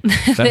 really?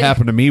 That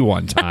happened to me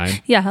one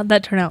time. Yeah,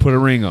 that turned out. Put a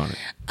ring on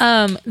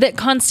it. That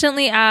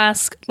constantly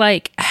ask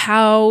like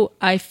how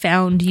I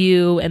found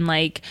you and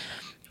like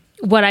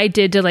what I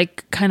did to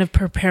like kind of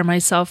prepare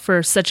myself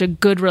for such a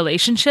good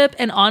relationship.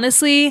 And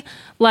honestly,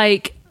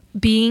 like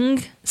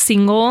being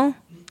single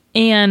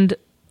and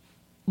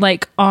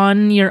like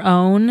on your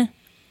own,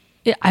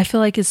 I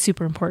feel like is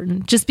super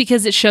important just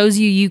because it shows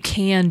you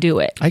can do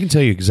it. I can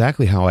tell you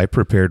exactly how I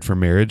prepared for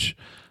marriage.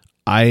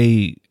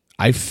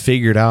 I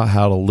figured out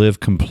how to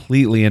live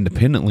completely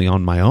independently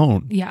on my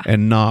own, Yeah.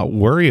 and not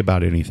worry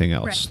about anything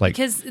else. Right. Like,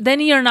 because then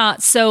you're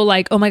not so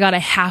like, oh my God, I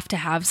have to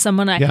have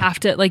someone. I Yeah.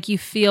 have to, like, you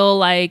feel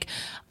like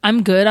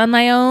I'm good on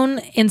my own.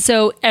 And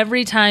so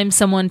every time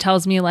someone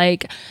tells me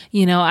like,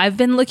 I've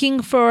been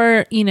looking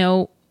for,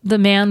 the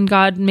man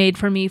God made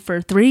for me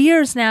for 3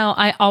 years now,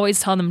 I always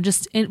tell them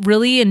just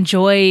really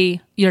enjoy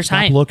your stop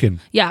time. looking.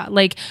 Yeah.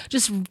 Like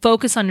just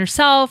focus on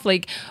yourself,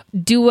 like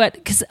do what,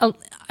 because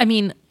I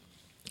mean,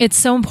 it's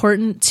so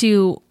important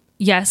to,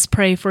 yes,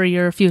 pray for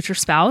your future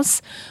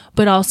spouse,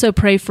 but also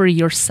pray for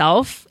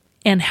yourself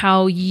and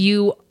how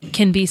you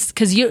can be,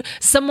 because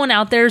someone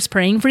out there is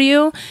praying for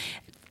you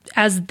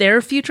as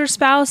their future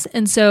spouse.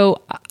 And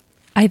so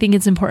I think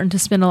it's important to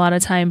spend a lot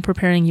of time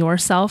preparing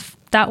yourself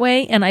that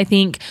way. And I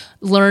think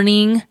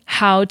learning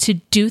how to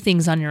do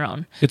things on your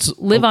own,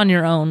 live on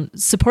your own,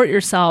 support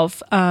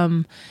yourself,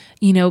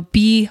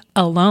 be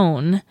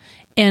alone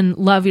and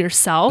love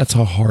yourself. That's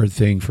a hard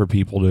thing for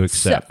people to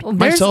accept,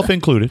 myself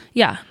included.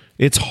 Yeah.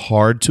 It's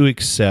hard to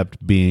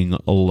accept being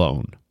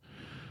alone.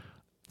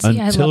 See,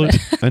 I love it.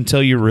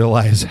 Until you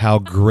realize how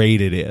great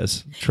it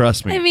is.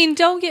 Trust me. I mean,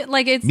 don't get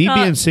like it's Me not,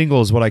 being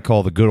single is what I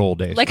call the good old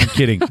days. Like- I'm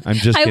kidding. I'm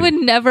just I kidding.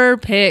 would never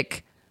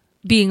pick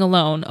being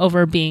alone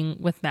over being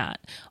with Matt.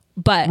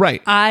 But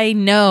Right. I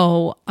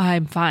know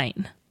I'm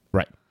fine.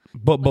 Right.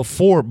 But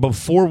before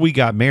we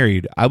got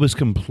married, I was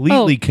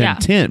completely yeah.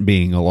 content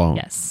being alone.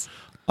 Yes.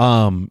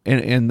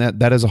 And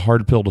that is a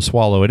hard pill to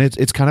swallow. And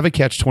it's kind of a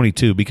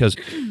catch-22 because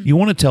you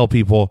want to tell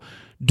people,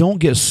 don't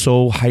get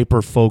so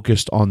hyper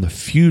focused on the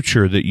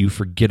future that you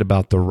forget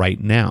about the right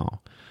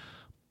now.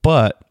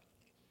 But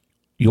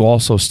you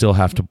also still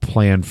have to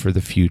plan for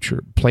the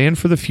future. Plan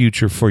for the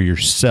future for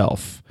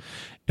yourself.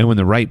 And when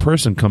the right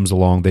person comes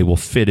along, they will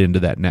fit into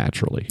that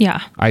naturally.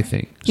 Yeah. I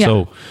think. Yeah.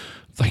 So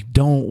like,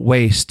 don't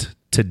waste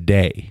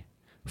today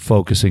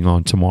focusing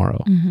on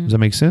tomorrow. Does that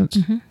make sense?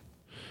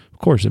 Of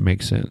course it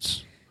makes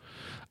sense.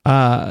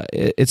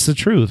 It's the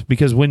truth,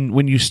 because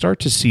when you start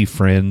to see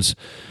friends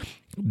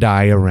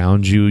die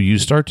around you, you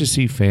start to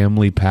see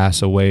family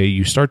pass away,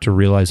 you start to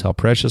realize how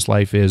precious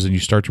life is, and you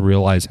start to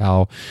realize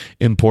how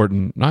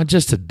important not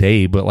just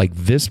today but like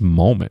this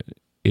moment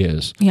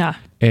is. Yeah.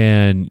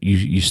 And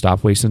you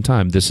stop wasting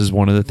time. This is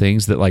one of the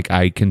things that like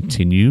I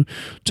continue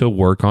to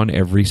work on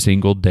every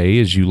single day.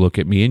 As you look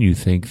at me and you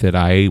think that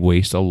I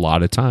waste a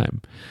lot of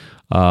time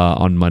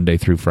on Monday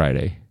through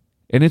Friday.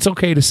 And it's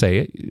okay to say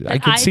it. I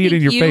can see it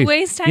in your face.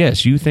 Waste time?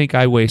 Yes, you think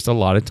I waste a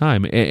lot of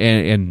time,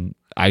 and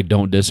I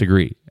don't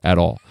disagree at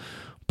all.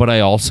 But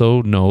I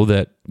also know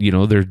that,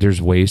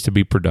 there's ways to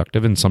be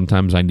productive, and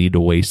sometimes I need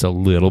to waste a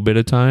little bit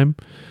of time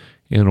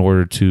in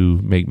order to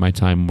make my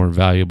time more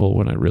valuable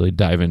when I really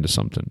dive into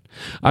something.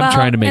 I'm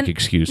trying to make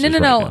excuses. No.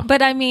 Now.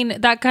 But I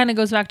mean, that kind of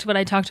goes back to what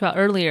I talked about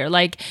earlier.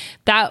 Like,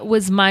 that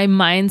was my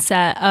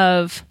mindset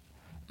of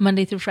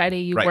Monday through Friday,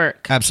 you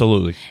work.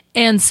 Absolutely.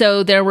 And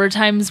so there were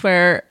times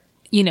where,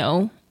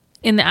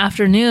 in the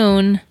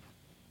afternoon,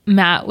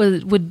 Matt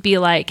would be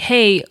like,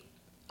 hey,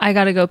 I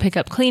got to go pick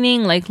up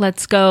cleaning. Like,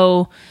 let's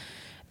go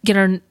get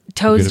our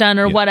toes done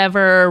or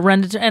whatever.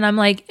 And I'm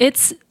like,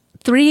 it's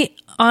 3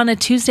 on a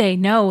Tuesday.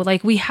 No,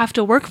 like, we have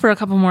to work for a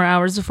couple more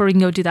hours before we can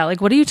go do that.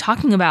 Like, what are you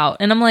talking about?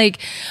 And I'm like,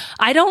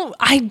 I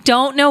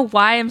don't know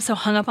why I'm so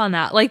hung up on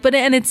that. Like,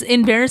 and it's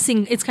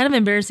embarrassing. It's kind of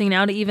embarrassing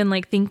now to even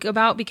like think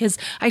about, because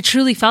I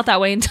truly felt that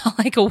way until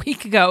like a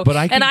week ago. But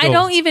I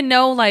don't even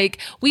know, like,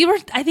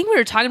 I think we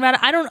were talking about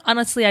it. I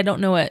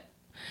don't know it.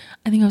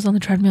 I think I was on the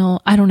treadmill.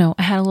 I don't know.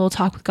 I had a little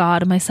talk with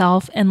God and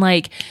myself and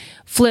like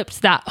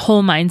flipped that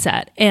whole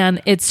mindset,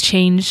 and it's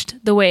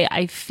changed the way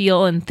I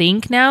feel and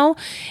think now.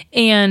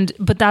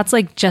 But that's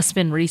like just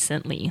been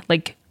recently,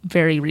 like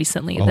very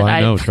recently. Oh,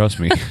 I know. Trust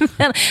me.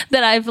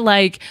 that I've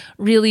like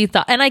really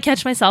thought, and I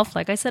catch myself,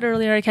 like I said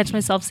earlier, I catch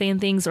myself saying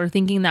things or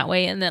thinking that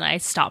way. And then I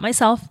stop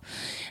myself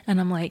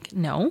and I'm like,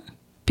 no,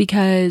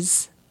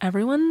 because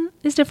everyone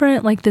is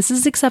different. Like, this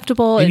is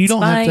acceptable. And you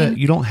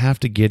don't have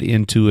to get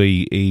into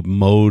a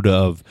mode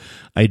of,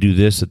 I do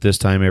this at this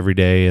time every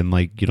day. And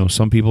like,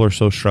 some people are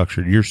so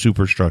structured. You're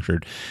super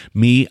structured.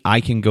 Me, I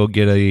can go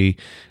get a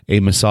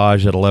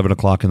massage at 11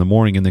 o'clock in the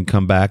morning and then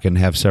come back and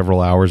have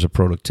several hours of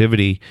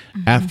productivity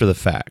after the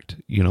fact,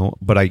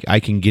 but I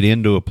can get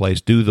into a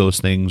place, do those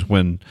things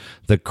when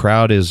the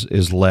crowd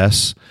is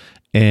less,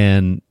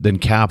 and then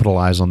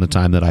capitalize on the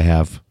time that I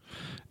have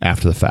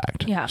after the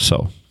fact. Yeah.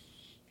 So,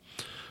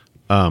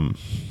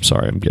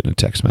 sorry, I'm getting a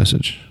text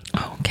message.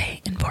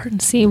 Okay,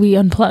 important. See, we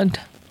unplugged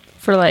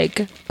for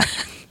like.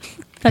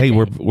 Hey,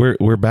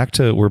 we're back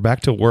to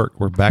work.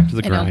 We're back to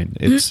the grind.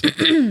 It's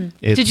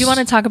Did you want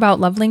to talk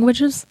about love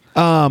languages?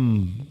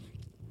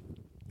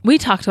 We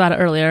talked about it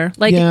earlier.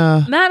 Like,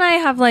 Matt and I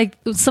have like,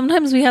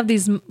 sometimes we have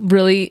these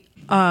really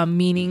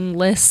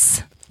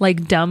meaningless,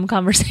 like dumb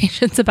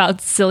conversations about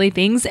silly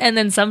things, and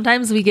then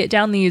sometimes we get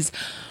down these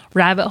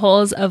rabbit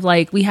holes of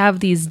like, we have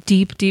these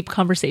deep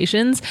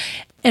conversations.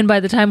 And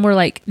by the time we're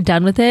like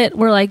done with it,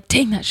 we're like,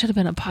 dang, that should have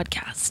been a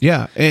podcast.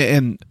 Yeah.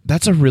 And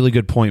that's a really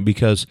good point,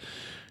 because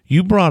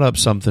you brought up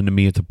something to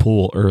me at the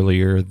pool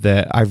earlier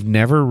that I've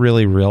never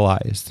really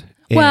realized.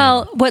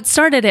 Well, what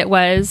started it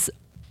was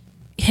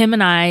him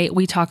and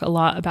we talk a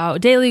lot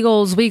about daily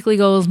goals, weekly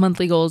goals,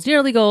 monthly goals,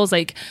 yearly goals.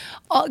 Like,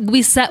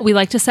 we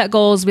like to set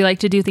goals. We like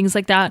to do things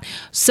like that.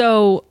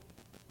 So,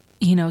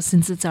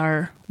 since it's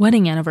our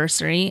wedding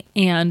anniversary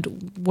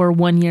and we're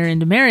 1 year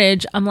into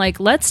marriage, I'm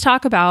like, let's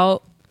talk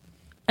about.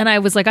 And I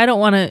was like, I don't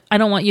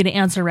want you to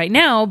answer right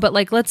now, but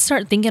like, let's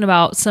start thinking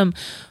about some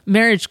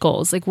marriage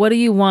goals. Like, what do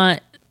you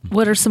want?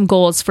 What are some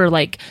goals for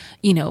like,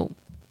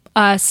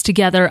 us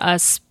together,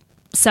 us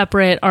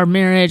separate, our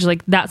marriage,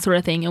 like that sort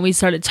of thing. And we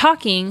started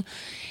talking,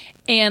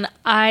 and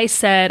I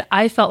said,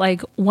 I felt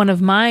like one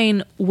of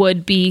mine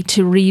would be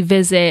to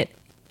revisit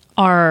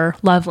our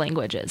love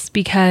languages,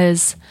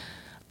 because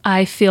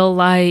I feel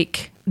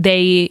like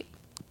they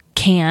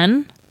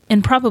can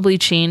and probably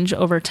change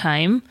over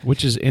time.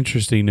 Which is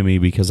interesting to me,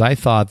 because I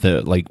thought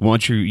that like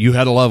once you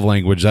had a love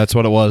language, that's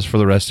what it was for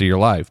the rest of your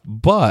life.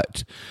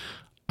 But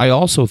I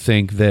also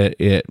think that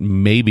it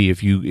maybe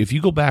if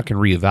you go back and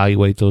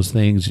reevaluate those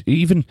things,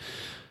 even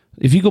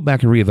if you go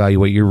back and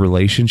reevaluate your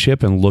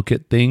relationship and look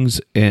at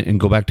things and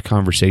go back to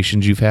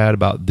conversations you've had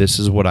about, this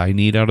is what I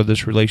need out of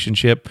this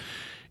relationship,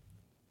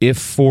 if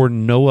for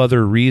no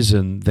other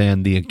reason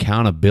than the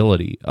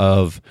accountability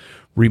of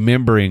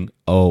remembering,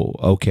 oh,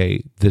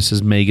 okay, this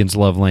is Megan's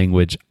love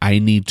language. I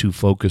need to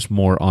focus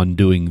more on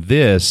doing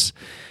this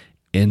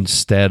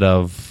instead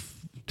of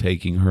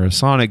taking her a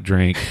Sonic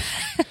drink.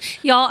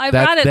 Y'all, I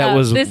brought it up.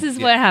 This is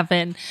what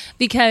happened,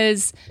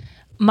 because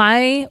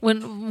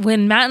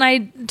when Matt and I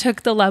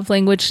took the love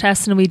language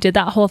test and we did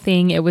that whole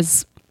thing, it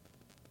was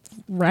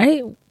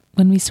right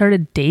when we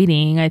started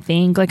dating, I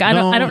think. Like, I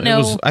don't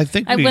know. I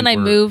think when I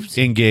moved,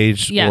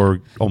 engaged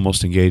or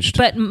almost engaged.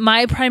 But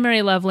my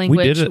primary love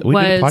language we did a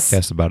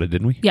podcast about it,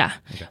 didn't we? Yeah.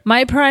 Okay.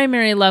 My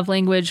primary love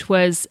language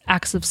was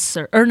acts of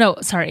see?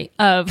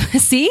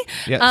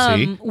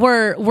 Yeah,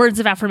 were words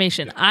of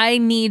affirmation. I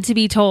need to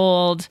be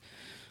told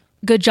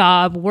good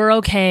job, we're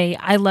okay,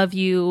 I love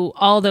you,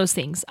 all those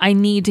things. I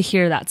need to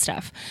hear that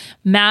stuff.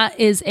 Matt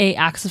is a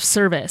acts of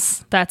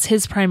service. That's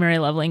his primary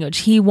love language.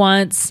 He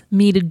wants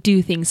me to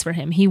do things for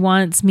him. He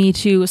wants me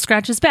to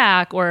scratch his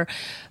back or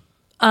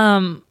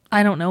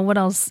I don't know what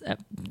else,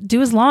 do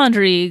his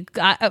laundry.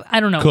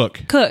 I don't know.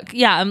 Cook.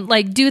 Yeah.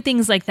 Like do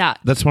things like that.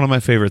 That's one of my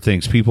favorite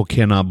things. People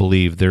cannot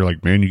believe. They're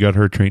like, man, you got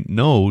her trained.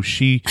 No,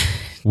 she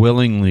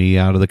willingly,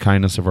 out of the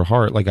kindness of her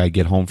heart, like I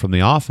get home from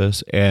the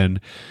office and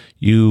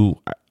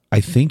I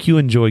think you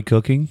enjoy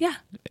cooking. Yeah.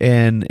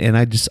 And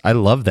I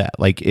love that.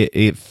 Like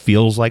it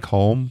feels like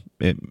home.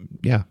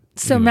 Yeah.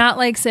 So anyway. Matt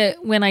likes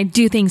it when I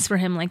do things for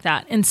him like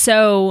that. And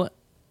so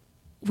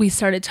we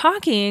started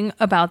talking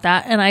about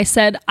that. And I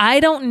said, I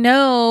don't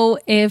know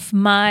if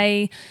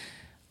my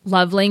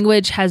love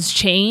language has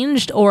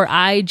changed or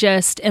I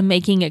just am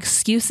making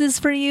excuses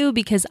for you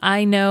because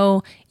I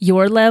know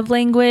your love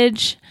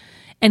language.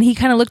 And he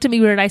kind of looked at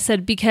me weird. I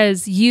said,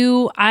 because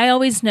I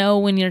always know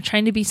when you're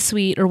trying to be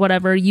sweet or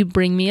whatever, you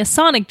bring me a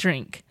Sonic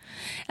drink.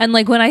 And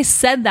like when I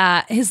said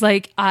that, his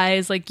like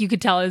eyes, like you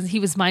could tell he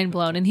was mind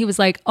blown. And he was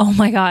like, oh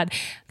my God,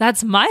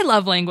 that's my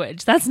love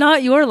language. That's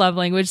not your love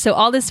language. So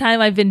all this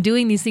time I've been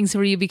doing these things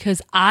for you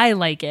because I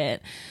like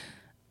it.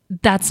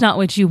 That's not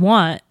what you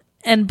want.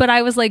 But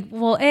I was like,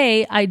 well,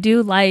 I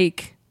do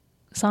like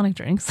Sonic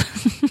drinks.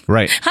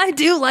 Right. I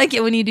do like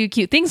it when you do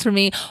cute things for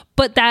me,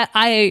 but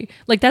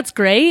that's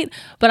great,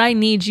 but I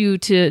need you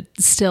to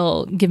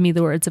still give me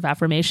the words of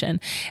affirmation.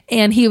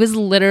 And he was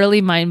literally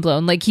mind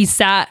blown. Like he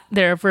sat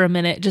there for a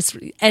minute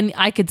and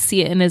I could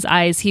see it in his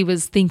eyes. He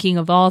was thinking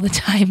of all the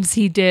times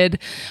he did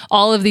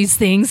all of these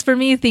things for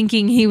me,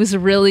 thinking he was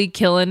really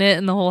killing it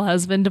in the whole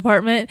husband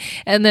department,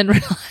 and then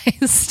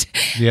realized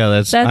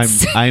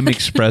I'm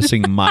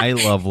expressing my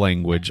love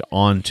language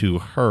onto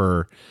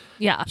her.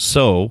 Yeah.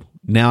 So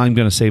now I'm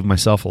going to save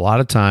myself a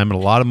lot of time and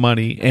a lot of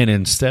money. And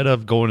instead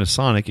of going to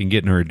Sonic and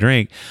getting her a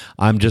drink,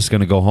 I'm just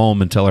going to go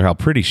home and tell her how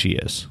pretty she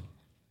is.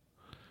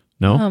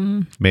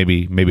 No?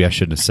 Maybe I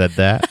shouldn't have said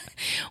that.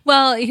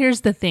 Well,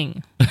 here's the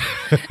thing.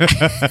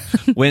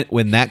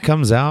 When that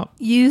comes out,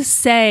 you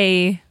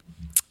say,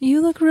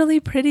 you look really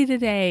pretty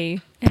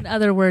today. In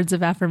other words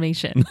of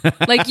affirmation.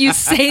 Like you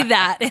say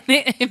that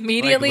and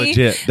immediately. Like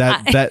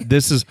legit.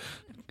 This is,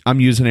 I'm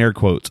using air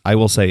quotes. I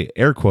will say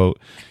air quote,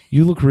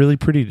 you look really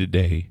pretty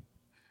today.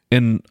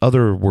 In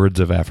other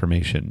words of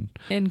affirmation.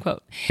 End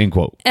quote. End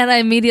quote. And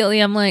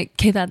I'm like,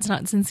 okay, that's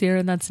not sincere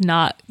and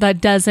that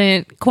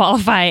doesn't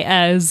qualify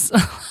as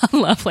a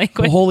love language.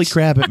 Well, holy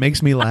crap, it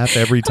makes me laugh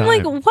every time.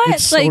 I'm like, what?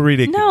 It's so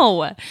ridiculous.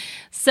 No.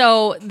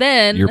 So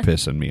then. You're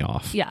pissing me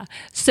off. Yeah.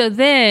 So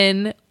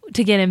then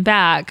to get him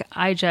back,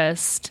 I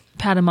just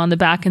pat him on the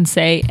back and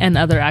say, and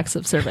other acts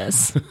of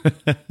service.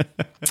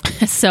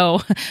 So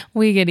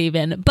we get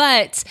even.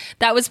 But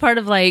that was part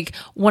of like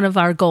one of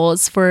our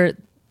goals for,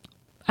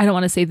 I don't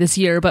want to say this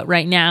year, but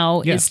right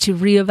now is to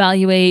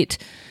reevaluate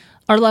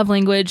our love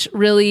language,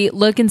 really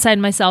look inside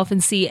myself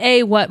and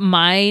see what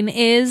mine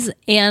is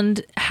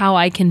and how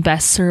I can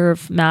best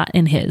serve Matt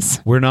and his.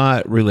 We're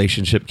not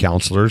relationship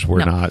counselors.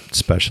 We're not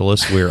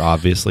specialists. We're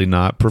obviously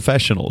not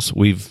professionals.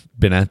 We've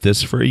been at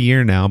this for a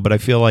year now, but I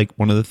feel like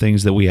one of the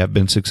things that we have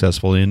been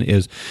successful in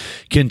is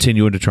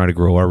continuing to try to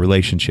grow our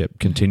relationship,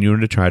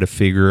 continuing to try to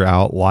figure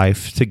out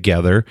life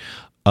together.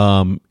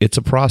 It's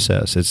a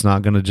process. It's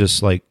not going to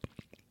just like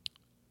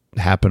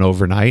happen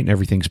overnight and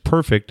everything's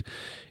perfect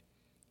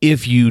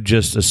if you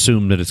just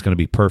assume that it's going to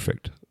be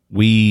perfect.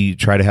 We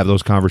try to have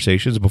those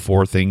conversations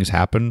before things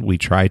happen. We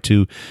try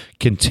to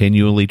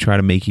continually try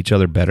to make each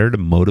other better, to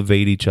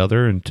motivate each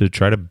other, and to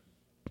try to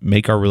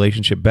make our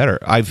relationship better.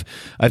 I've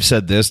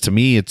said this, to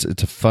me, it's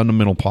a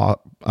fundamental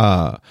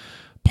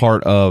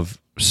part of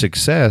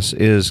success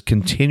is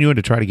continuing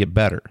to try to get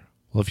better.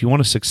 Well, if you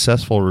want a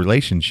successful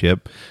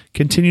relationship,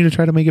 continue to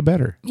try to make it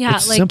better. Yeah,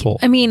 it's simple.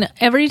 I mean,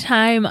 every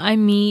time I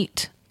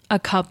meet a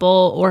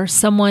couple or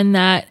someone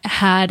that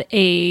had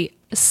a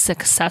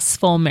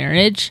successful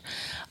marriage,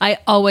 I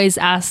always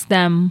ask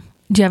them,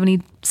 do you have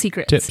any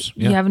secrets? Tips.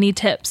 Do you have any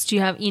tips? Do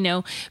you have,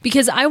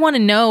 because I want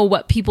to know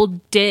what people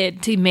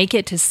did to make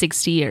it to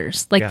 60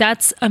 years. Like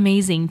that's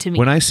amazing to me.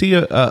 When I see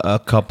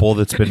a couple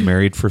that's been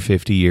married for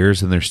 50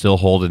 years and they're still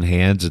holding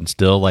hands and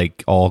still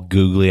like all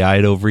googly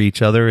eyed over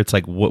each other, it's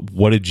like,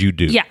 what did you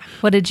do? Yeah.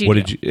 What did you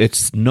do?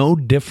 It's no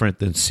different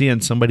than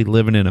seeing somebody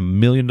living in a $1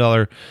 million,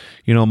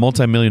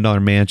 multi-million-dollar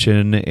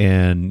mansion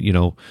and,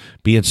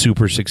 being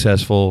super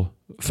successful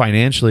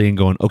financially and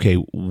going, okay,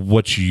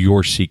 what's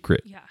your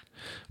secret? Yeah.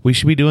 We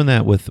should be doing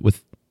that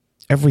with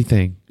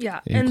everything,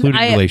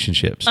 including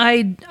relationships.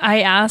 I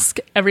ask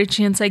every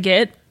chance I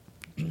get,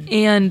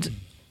 and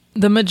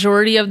the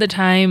majority of the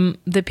time,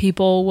 the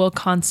people will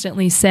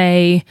constantly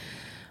say,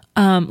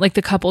 like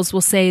the couples will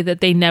say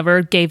that they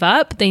never gave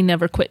up, they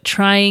never quit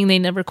trying, they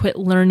never quit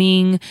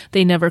learning,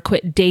 they never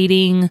quit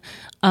dating.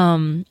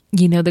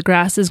 The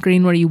grass is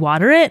green where you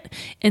water it.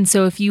 And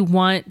so if you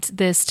want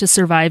this to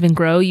survive and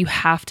grow, you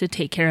have to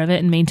take care of it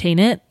and maintain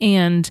it.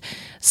 And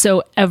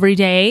so every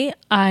day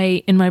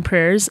in my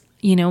prayers,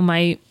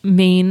 my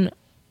main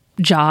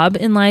job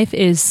in life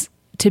is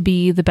to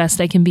be the best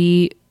I can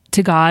be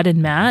to God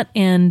and Matt.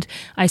 And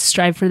I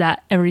strive for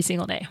that every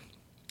single day.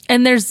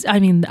 And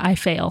I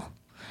fail,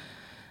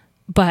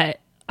 but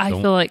I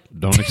feel like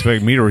don't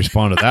expect me to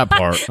respond to that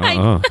part.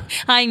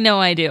 I know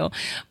I do,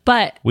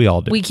 but we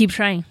all do. We keep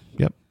trying.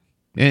 Yep.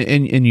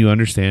 And you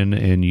understand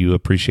and you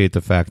appreciate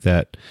the fact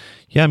that,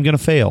 yeah, I'm going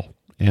to fail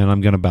and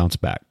I'm going to bounce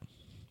back.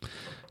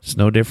 It's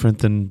no different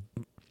than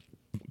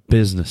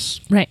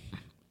business. Right.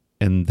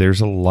 And there's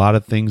a lot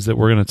of things that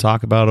we're going to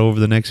talk about over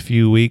the next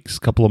few weeks,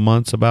 couple of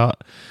months,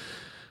 about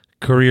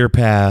career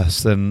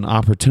paths and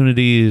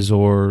opportunities,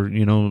 or,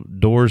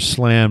 doors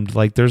slammed.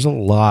 Like, there's a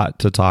lot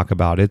to talk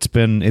about. It's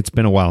been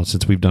a while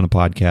since we've done a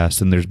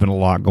podcast, and there's been a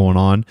lot going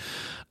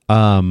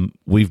on.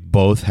 We've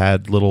both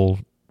had little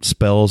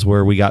spells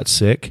where we got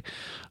sick,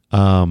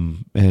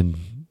 and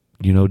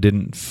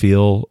didn't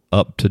feel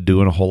up to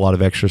doing a whole lot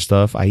of extra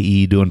stuff,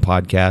 i.e. doing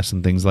podcasts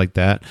and things like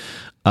that.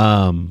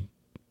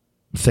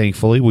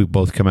 Thankfully, we've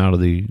both come out of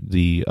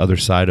the other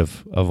side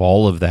of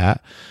all of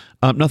that.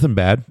 Nothing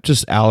bad,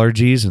 just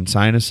allergies and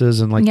sinuses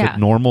and the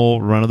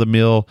normal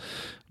run-of-the-mill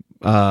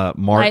March,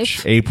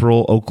 Life.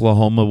 April,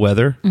 Oklahoma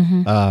weather.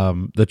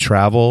 Mm-hmm. The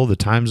travel, the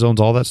time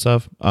zones, all that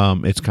stuff.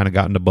 It's kind of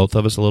gotten to both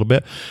of us a little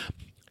bit.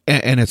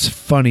 And it's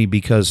funny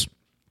because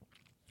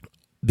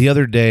the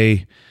other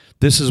day,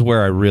 this is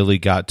where I really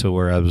got to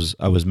where I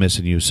was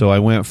missing you. So I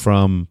went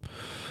from,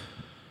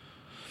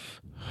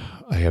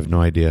 I have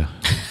no idea,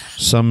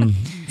 some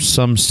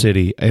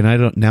city, and I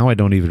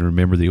don't even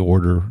remember the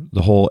order.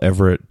 The whole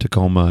Everett,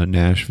 Tacoma,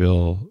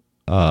 Nashville.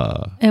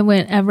 It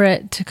went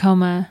Everett,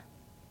 Tacoma,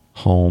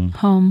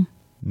 home,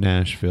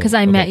 Nashville. Because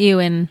I met you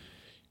in.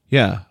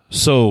 Yeah.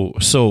 So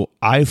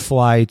I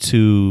fly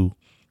to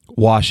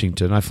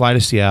Washington. I fly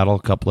to Seattle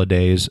a couple of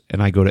days,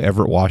 and I go to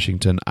Everett,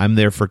 Washington. I'm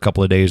there for a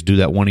couple of days, do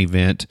that one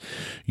event.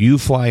 You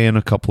fly in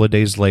a couple of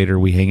days later.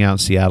 We hang out in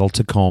Seattle,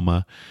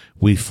 Tacoma.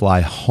 We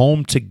fly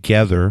home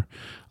together.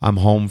 I'm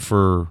home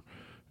for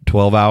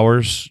 12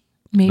 hours.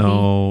 Maybe.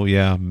 No,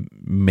 yeah,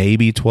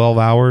 maybe 12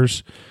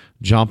 hours.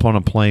 Jump on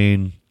a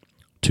plane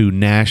to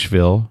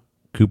Nashville.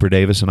 Cooper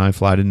Davis and I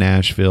fly to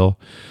Nashville.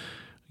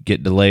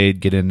 Get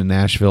delayed, get into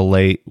Nashville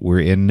late. We're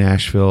in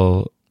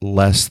Nashville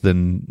less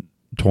than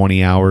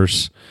 20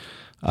 hours.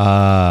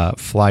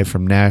 Fly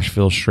from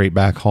Nashville straight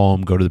back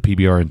home, go to the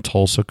PBR in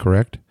Tulsa,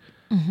 correct?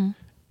 Mm-hmm.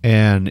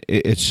 And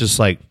it's just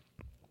like,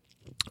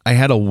 I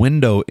had a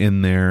window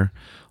in there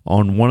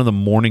on one of the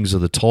mornings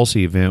of the Tulsa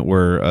event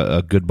where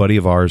a good buddy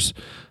of ours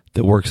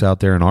that works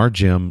out there in our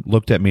gym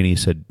looked at me and he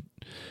said,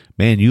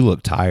 "Man, you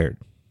look tired."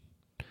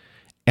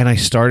 And I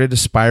started to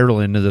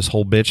spiral into this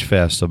whole bitch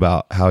fest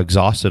about how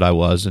exhausted I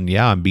was. And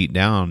yeah, I'm beat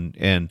down.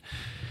 And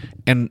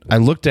I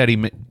looked at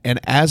him, and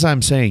as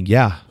I'm saying,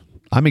 yeah,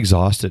 I'm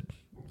exhausted.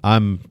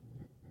 I'm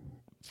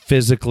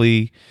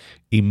physically,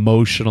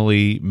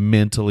 emotionally,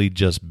 mentally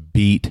just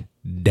beat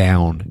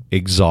down,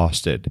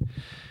 exhausted.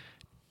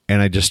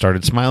 And I just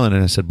started smiling,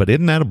 and I said, "But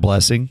isn't that a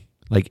blessing?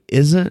 Like,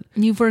 isn't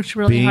You've worked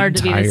really hard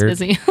to be this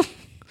busy."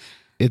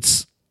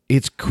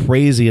 It's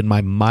crazy, and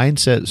my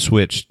mindset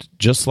switched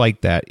just like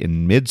that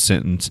in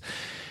mid-sentence.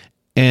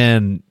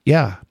 And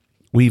yeah,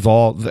 we've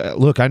all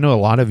look. I know a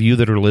lot of you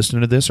that are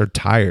listening to this are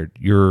tired.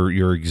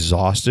 You're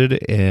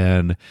exhausted,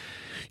 and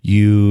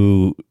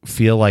you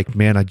feel like,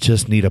 man, I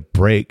just need a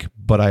break.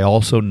 But I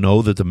also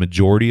know that the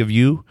majority of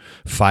you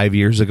 5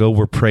 years ago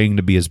were praying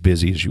to be as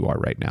busy as you are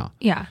right now.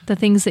 Yeah, the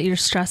things that you're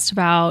stressed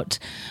about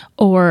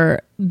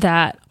or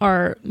that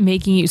are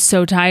making you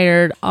so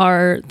tired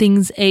are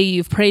things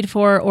you've prayed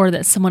for or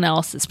that someone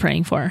else is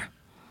praying for.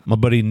 My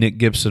buddy Nick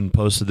Gibson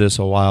posted this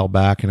a while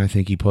back, and I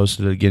think he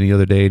posted it again the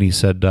other day, and he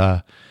said,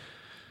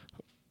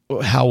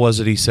 how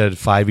was it? He said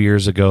 5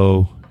 years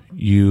ago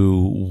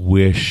you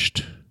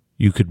wished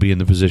you could be in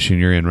the position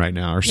you're in right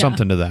now, or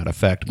something to that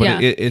effect.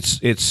 But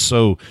it's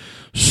so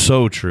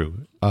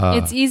true.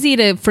 It's easy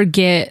to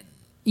forget,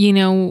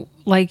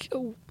 like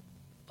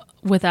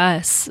with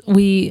us,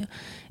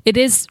 it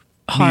is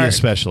hard. Me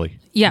especially.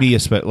 Yeah. Me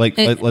especially. Like,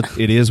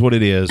 it is what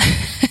it is.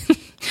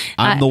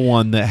 I'm the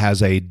one that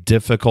has a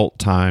difficult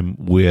time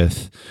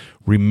with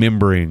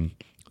remembering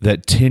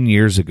that 10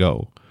 years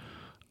ago,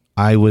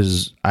 I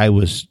was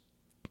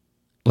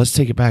let's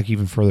take it back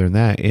even further than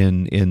that.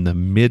 In the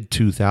mid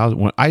 2000s,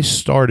 when I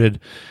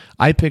started,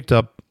 I picked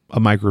up a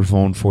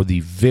microphone for the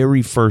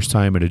very first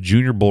time at a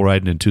junior bull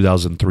riding in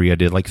 2003. I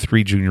did like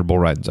 3 junior bull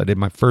ridings. I did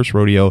my first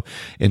rodeo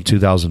in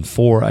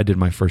 2004. I did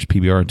my first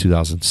PBR in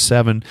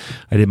 2007.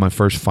 I did my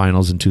first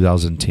finals in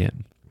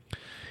 2010.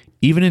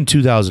 Even in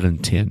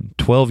 2010,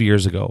 12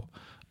 years ago,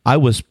 I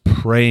was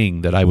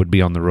praying that I would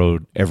be on the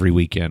road every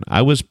weekend.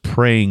 I was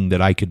praying that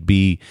I could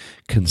be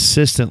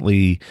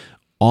consistently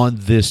on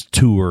this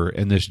tour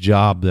and this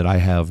job that I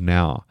have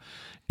now.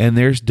 And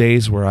there's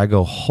days where I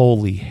go,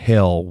 holy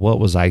hell, what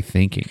was I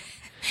thinking?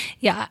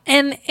 Yeah.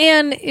 And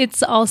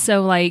it's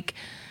also like,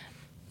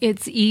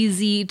 it's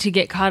easy to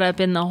get caught up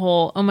in the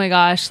whole, oh my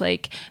gosh,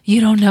 like,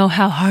 you don't know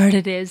how hard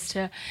it is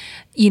to,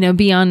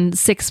 be on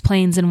 6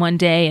 planes in one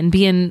day and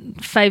be in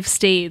 5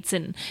 states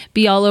and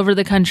be all over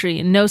the country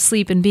and no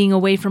sleep and being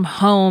away from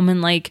home.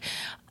 And like,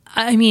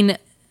 I mean,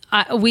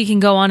 we can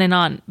go on and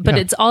on, but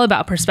it's all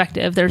about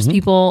perspective. There's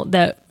people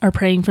that are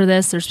praying for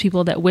this. There's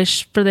people that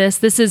wish for this.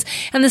 This is,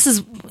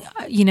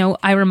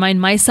 I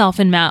remind myself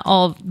and Matt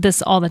all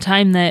the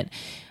time that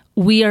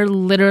we are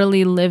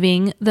literally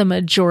living the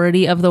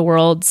majority of the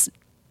world's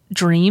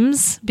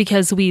dreams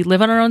because we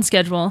live on our own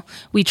schedule.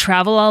 We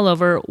travel all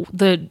over.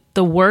 The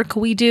work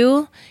we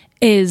do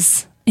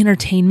is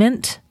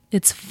entertainment.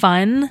 It's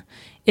fun.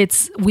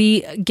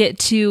 We get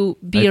to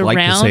be around. I'd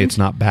like to say it's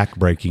not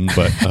backbreaking,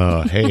 but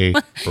hey,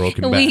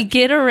 broken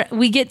back.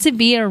 We get to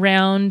be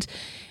around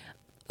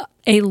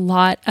a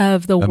lot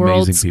of the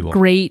world's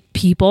great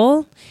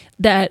people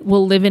that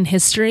will live in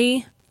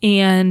history.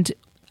 And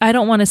I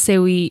don't want to say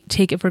we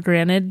take it for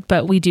granted,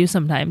 but we do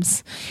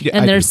sometimes. Yeah,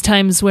 and there's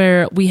times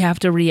where we have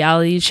to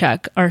reality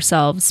check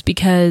ourselves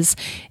because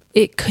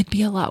it could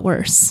be a lot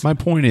worse. My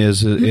point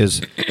is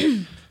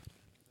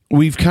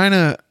we've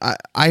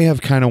I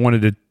have kind of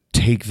wanted to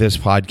take this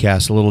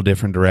podcast a little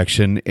different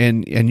direction,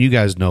 and you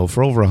guys know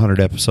for over 100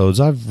 episodes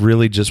I've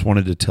really just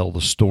wanted to tell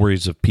the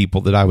stories of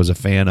people that I was a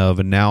fan of,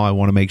 and now I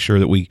want to make sure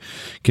that we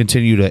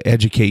continue to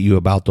educate you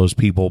about those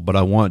people, but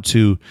I want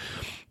to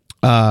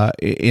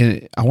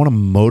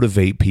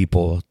motivate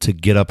people to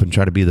get up and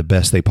try to be the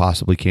best they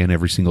possibly can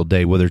every single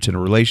day, whether it's in a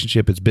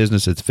relationship, it's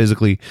business, it's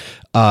physically,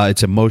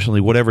 it's emotionally,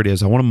 whatever it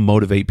is. I want to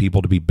motivate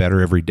people to be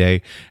better every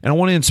day. And I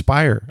want to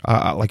inspire,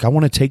 I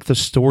want to take the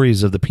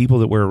stories of the people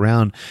that we're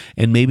around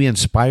and maybe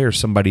inspire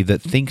somebody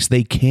that thinks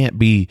they can't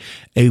be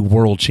a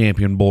world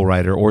champion bull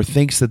rider or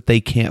thinks that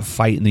they can't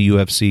fight in the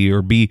UFC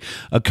or be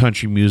a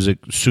country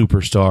music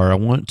superstar. I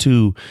want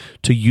to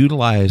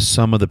utilize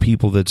some of the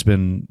people that's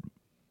been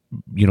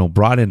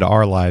brought into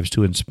our lives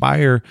to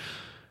inspire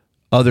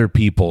other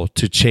people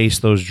to chase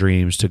those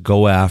dreams, to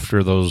go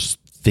after those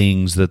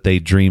things that they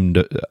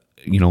dreamed,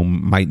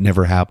 might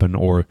never happen.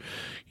 Or,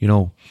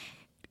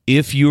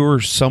 if you're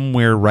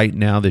somewhere right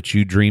now that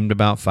you dreamed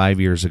about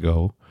 5 years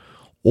ago,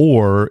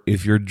 or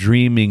if you're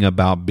dreaming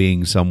about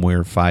being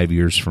somewhere 5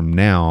 years from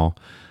now,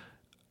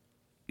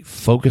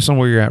 focus on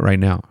where you're at right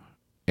now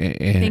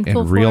and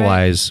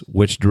realize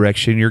which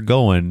direction you're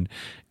going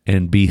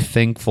and be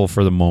thankful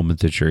for the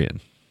moment that you're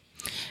in.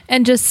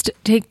 And just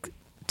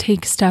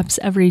take steps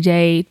every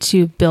day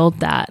to build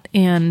that.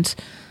 And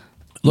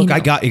look, I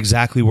got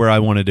exactly where I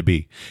wanted to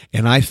be.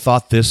 And I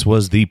thought this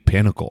was the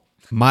pinnacle.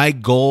 My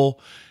goal,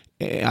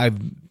 I've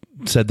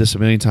said this a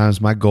million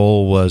times, my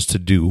goal was to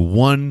do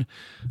one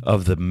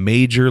of the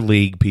major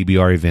league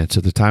PBR events.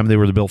 At the time, they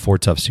were the Built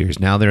Ford Tough Series.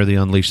 Now they're the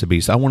Unleash the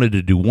Beast. I wanted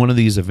to do one of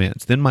these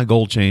events. Then my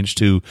goal changed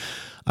to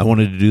I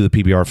wanted to do the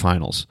PBR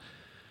finals.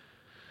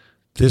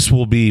 This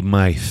will be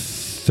my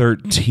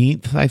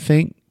 13th, I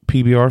think,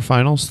 PBR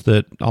finals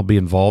that I'll be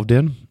involved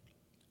in.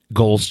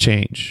 Goals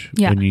change.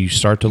 Yeah. When you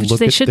start to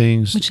look at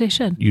things, which they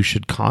should. You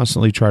should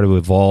constantly try to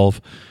evolve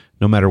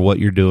no matter what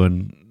you're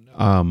doing.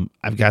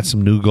 I've got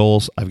some new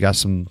goals. I've got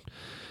some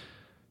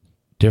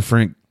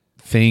different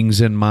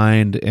things in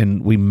mind,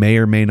 and we may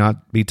or may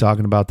not be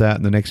talking about that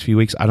in the next few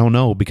weeks. I don't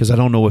know, because I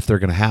don't know if they're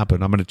going to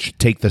happen. I'm going to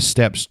take the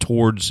steps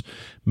towards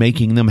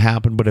making them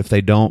happen, but if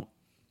they don't,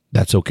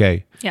 that's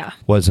okay. Yeah.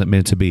 Wasn't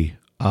meant to be.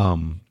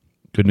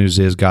 Good news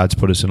is God's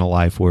put us in a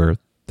life where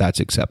that's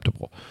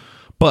acceptable.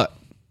 But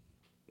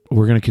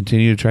we're going to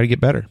continue to try to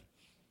get better.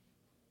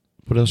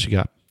 What else you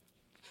got?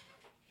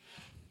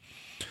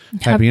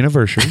 Happy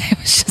anniversary. I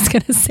was just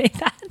going to say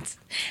that.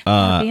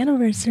 Happy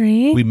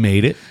anniversary. We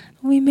made it.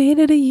 We made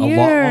it a year. A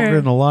lot longer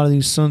than a lot of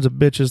these sons of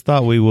bitches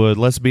thought we would.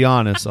 Let's be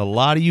honest. A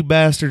lot of you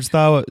bastards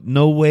thought,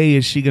 no way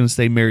is she going to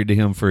stay married to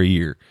him for a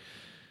year.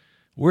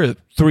 We're at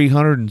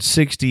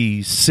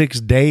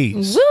 366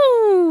 days.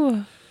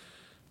 Woo!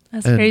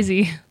 That's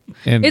crazy.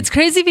 And it's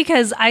crazy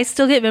because I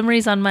still get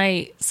memories on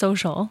my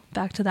social,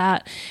 back to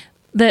that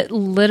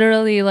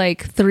literally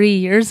like 3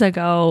 years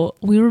ago,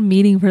 we were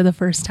meeting for the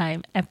first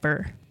time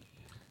ever.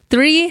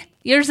 3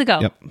 years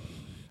ago. Yep.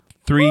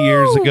 3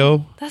 years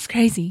ago. That's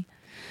crazy.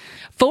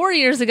 4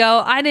 years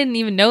ago, I didn't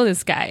even know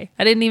this guy.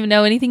 I didn't even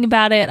know anything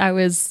about it. I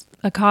was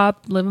a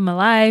cop living my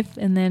life.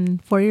 And then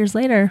 4 years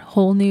later,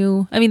 whole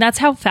new, that's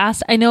how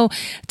fast. I know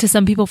to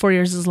some people 4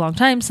 years is a long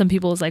time. Some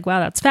people is like, wow,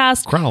 that's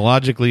fast.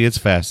 Chronologically, it's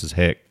fast as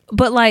heck.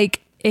 But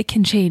like, it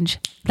can change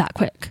that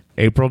quick.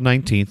 April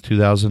 19th,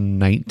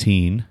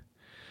 2019,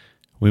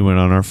 we went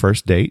on our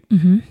first date.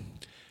 Mm-hmm.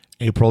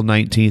 April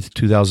 19th,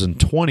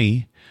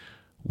 2020,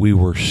 we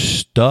were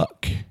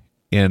stuck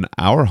in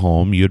our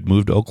home. You had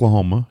moved to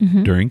Oklahoma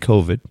during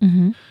COVID.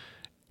 Mm-hmm.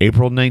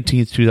 April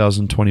 19th,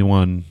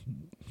 2021,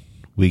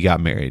 we got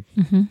married.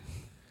 Mm-hmm.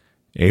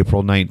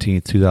 April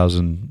 19th,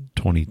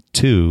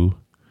 2022.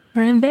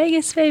 We're in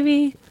Vegas,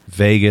 baby.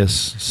 Vegas,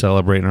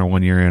 celebrating our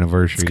 1 year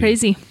anniversary. It's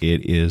crazy.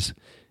 It is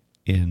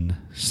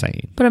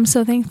insane. But I'm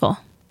so thankful.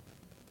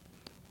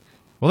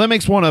 Well, that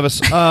makes one of us.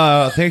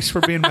 Thanks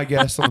for being my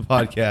guest on the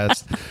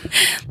podcast.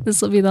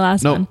 This will be the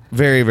last one.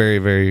 Very, very,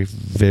 very,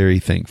 very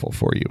thankful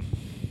for you.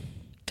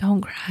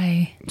 Don't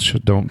cry.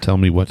 Don't tell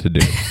me what to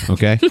do.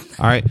 Okay?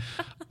 All right.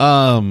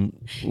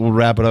 We'll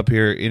wrap it up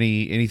here.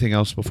 Anything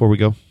else before we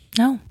go?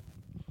 No.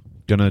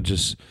 Gonna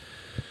just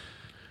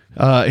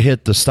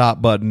hit the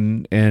stop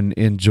button and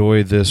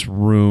enjoy this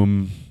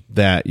room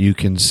that you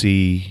can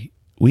see.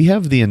 We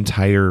have the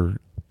entire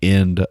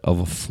end of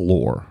a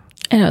floor.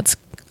 I know it's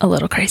a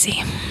little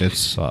crazy.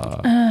 It's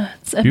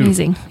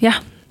amazing.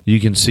 Yeah. You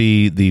can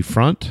see the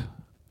front,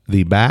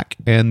 the back,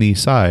 and the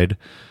side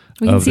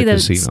of the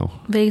casino.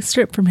 Vegas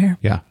Strip from here.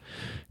 Yeah.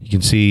 You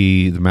can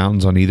see the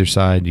mountains on either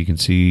side. You can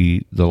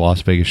see the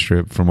Las Vegas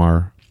Strip from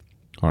our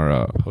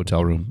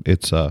hotel room.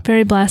 It's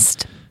very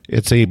blessed.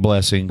 It's a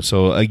blessing.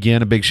 So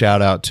again, a big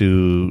shout out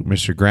to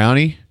Mr.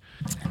 Growney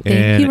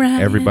and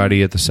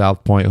everybody at the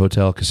South Point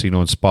Hotel, Casino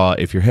and Spa.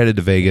 If you're headed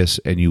to Vegas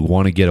and you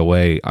want to get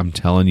away, I'm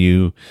telling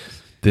you,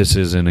 this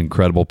is an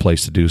incredible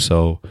place to do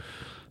so.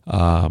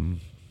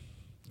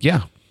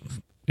 Yeah.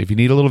 If you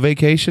need a little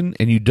vacation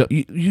and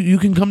you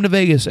can come to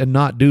Vegas and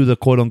not do the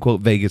quote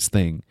unquote Vegas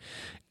thing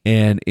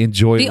and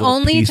enjoy the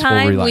only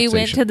time we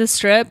went to the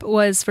Strip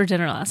was for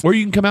dinner last night. Or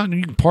you can come out and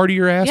you can party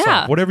your ass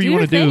off. Whatever you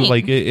want to do.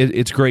 Like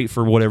it's great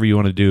for whatever you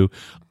want to do.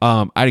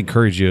 I'd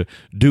encourage you,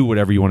 do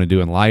whatever you want to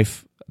do in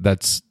life.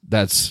 That's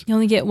you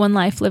only get one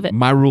life, live it.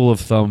 My rule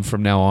of thumb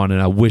from now on,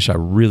 and I wish I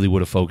really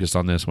would have focused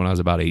on this when I was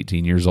about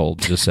 18 years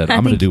old. Just said,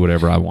 I'm going to do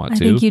whatever I want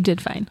to. I think you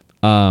did fine.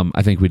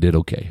 I think we did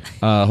okay.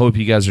 Hope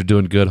you guys are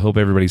doing good. Hope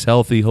everybody's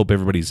healthy. Hope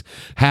everybody's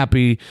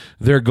happy.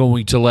 They're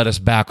going to let us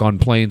back on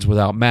planes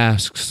without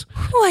masks.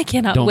 Oh, I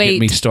cannot don't wait. Don't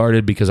get me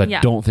started because I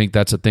don't think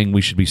that's a thing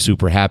we should be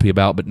super happy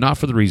about, but not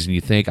for the reason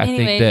you think. I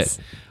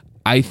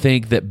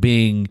think that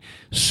being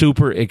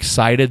super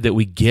excited that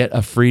we get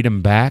a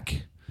freedom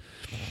back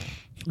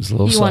is a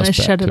little suspect. You want to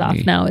shut it off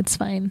now. It's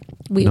fine.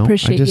 We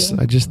appreciate you.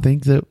 I just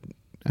think that,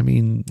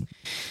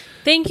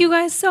 thank you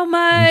guys so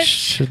much. We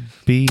should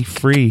be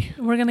free.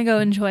 We're going to go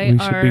enjoy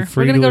we're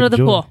going to go to the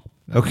pool.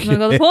 Okay. You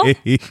want to go to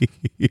the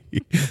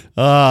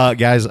pool?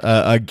 Guys,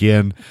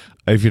 again,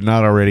 if you're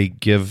not already,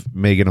 give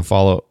Megan a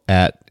follow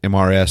at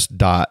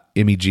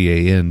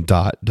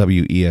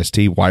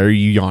mrs.megan.west. Why are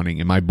you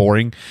yawning? Am I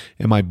boring?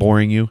 Am I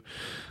boring you?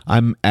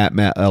 I'm at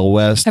Matt L.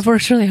 West. I've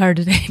worked really hard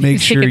today.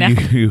 Make sure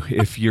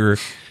if you're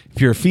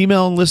a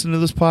female and listen to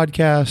this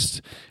podcast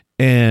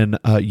and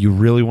you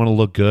really want to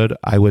look good,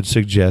 I would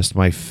suggest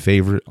my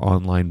favorite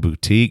online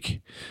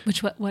boutique.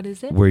 What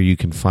is it? Where you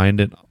can find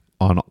it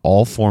on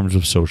all forms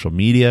of social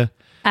media.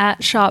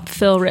 At Shop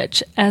Phil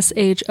Rich,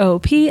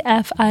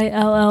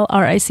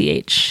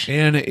 ShopFillRich.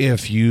 And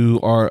if you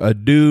are a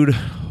dude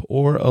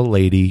or a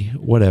lady,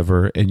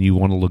 whatever, and you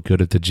want to look good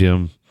at the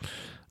gym,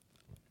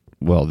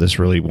 well, this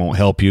really won't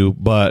help you,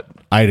 but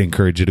I'd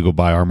encourage you to go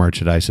buy our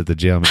merchandise at the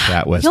gym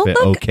at WestFit.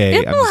 Okay,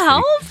 it will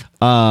help.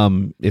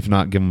 If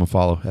not, give them a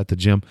follow at the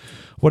gym.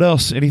 What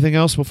else? Anything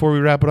else before we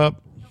wrap it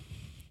up?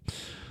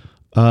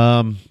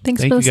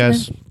 Thank you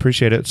guys.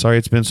 Appreciate it. Sorry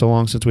it's been so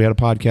long since we had a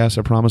podcast.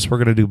 I promise we're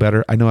going to do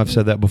better. I know I've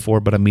said that before,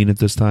 but I mean it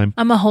this time.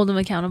 I'm going to hold them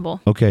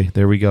accountable. Okay,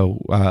 there we go.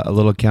 A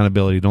little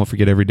accountability. Don't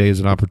forget every day is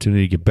an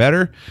opportunity to get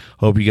better.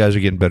 Hope you guys are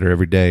getting better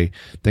every day.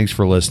 Thanks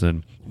for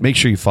listening. Make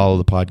sure you follow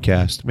the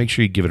podcast. Make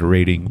sure you give it a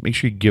rating. Make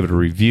sure you give it a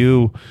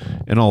review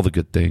and all the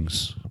good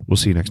things. We'll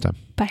see you next time.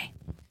 Bye.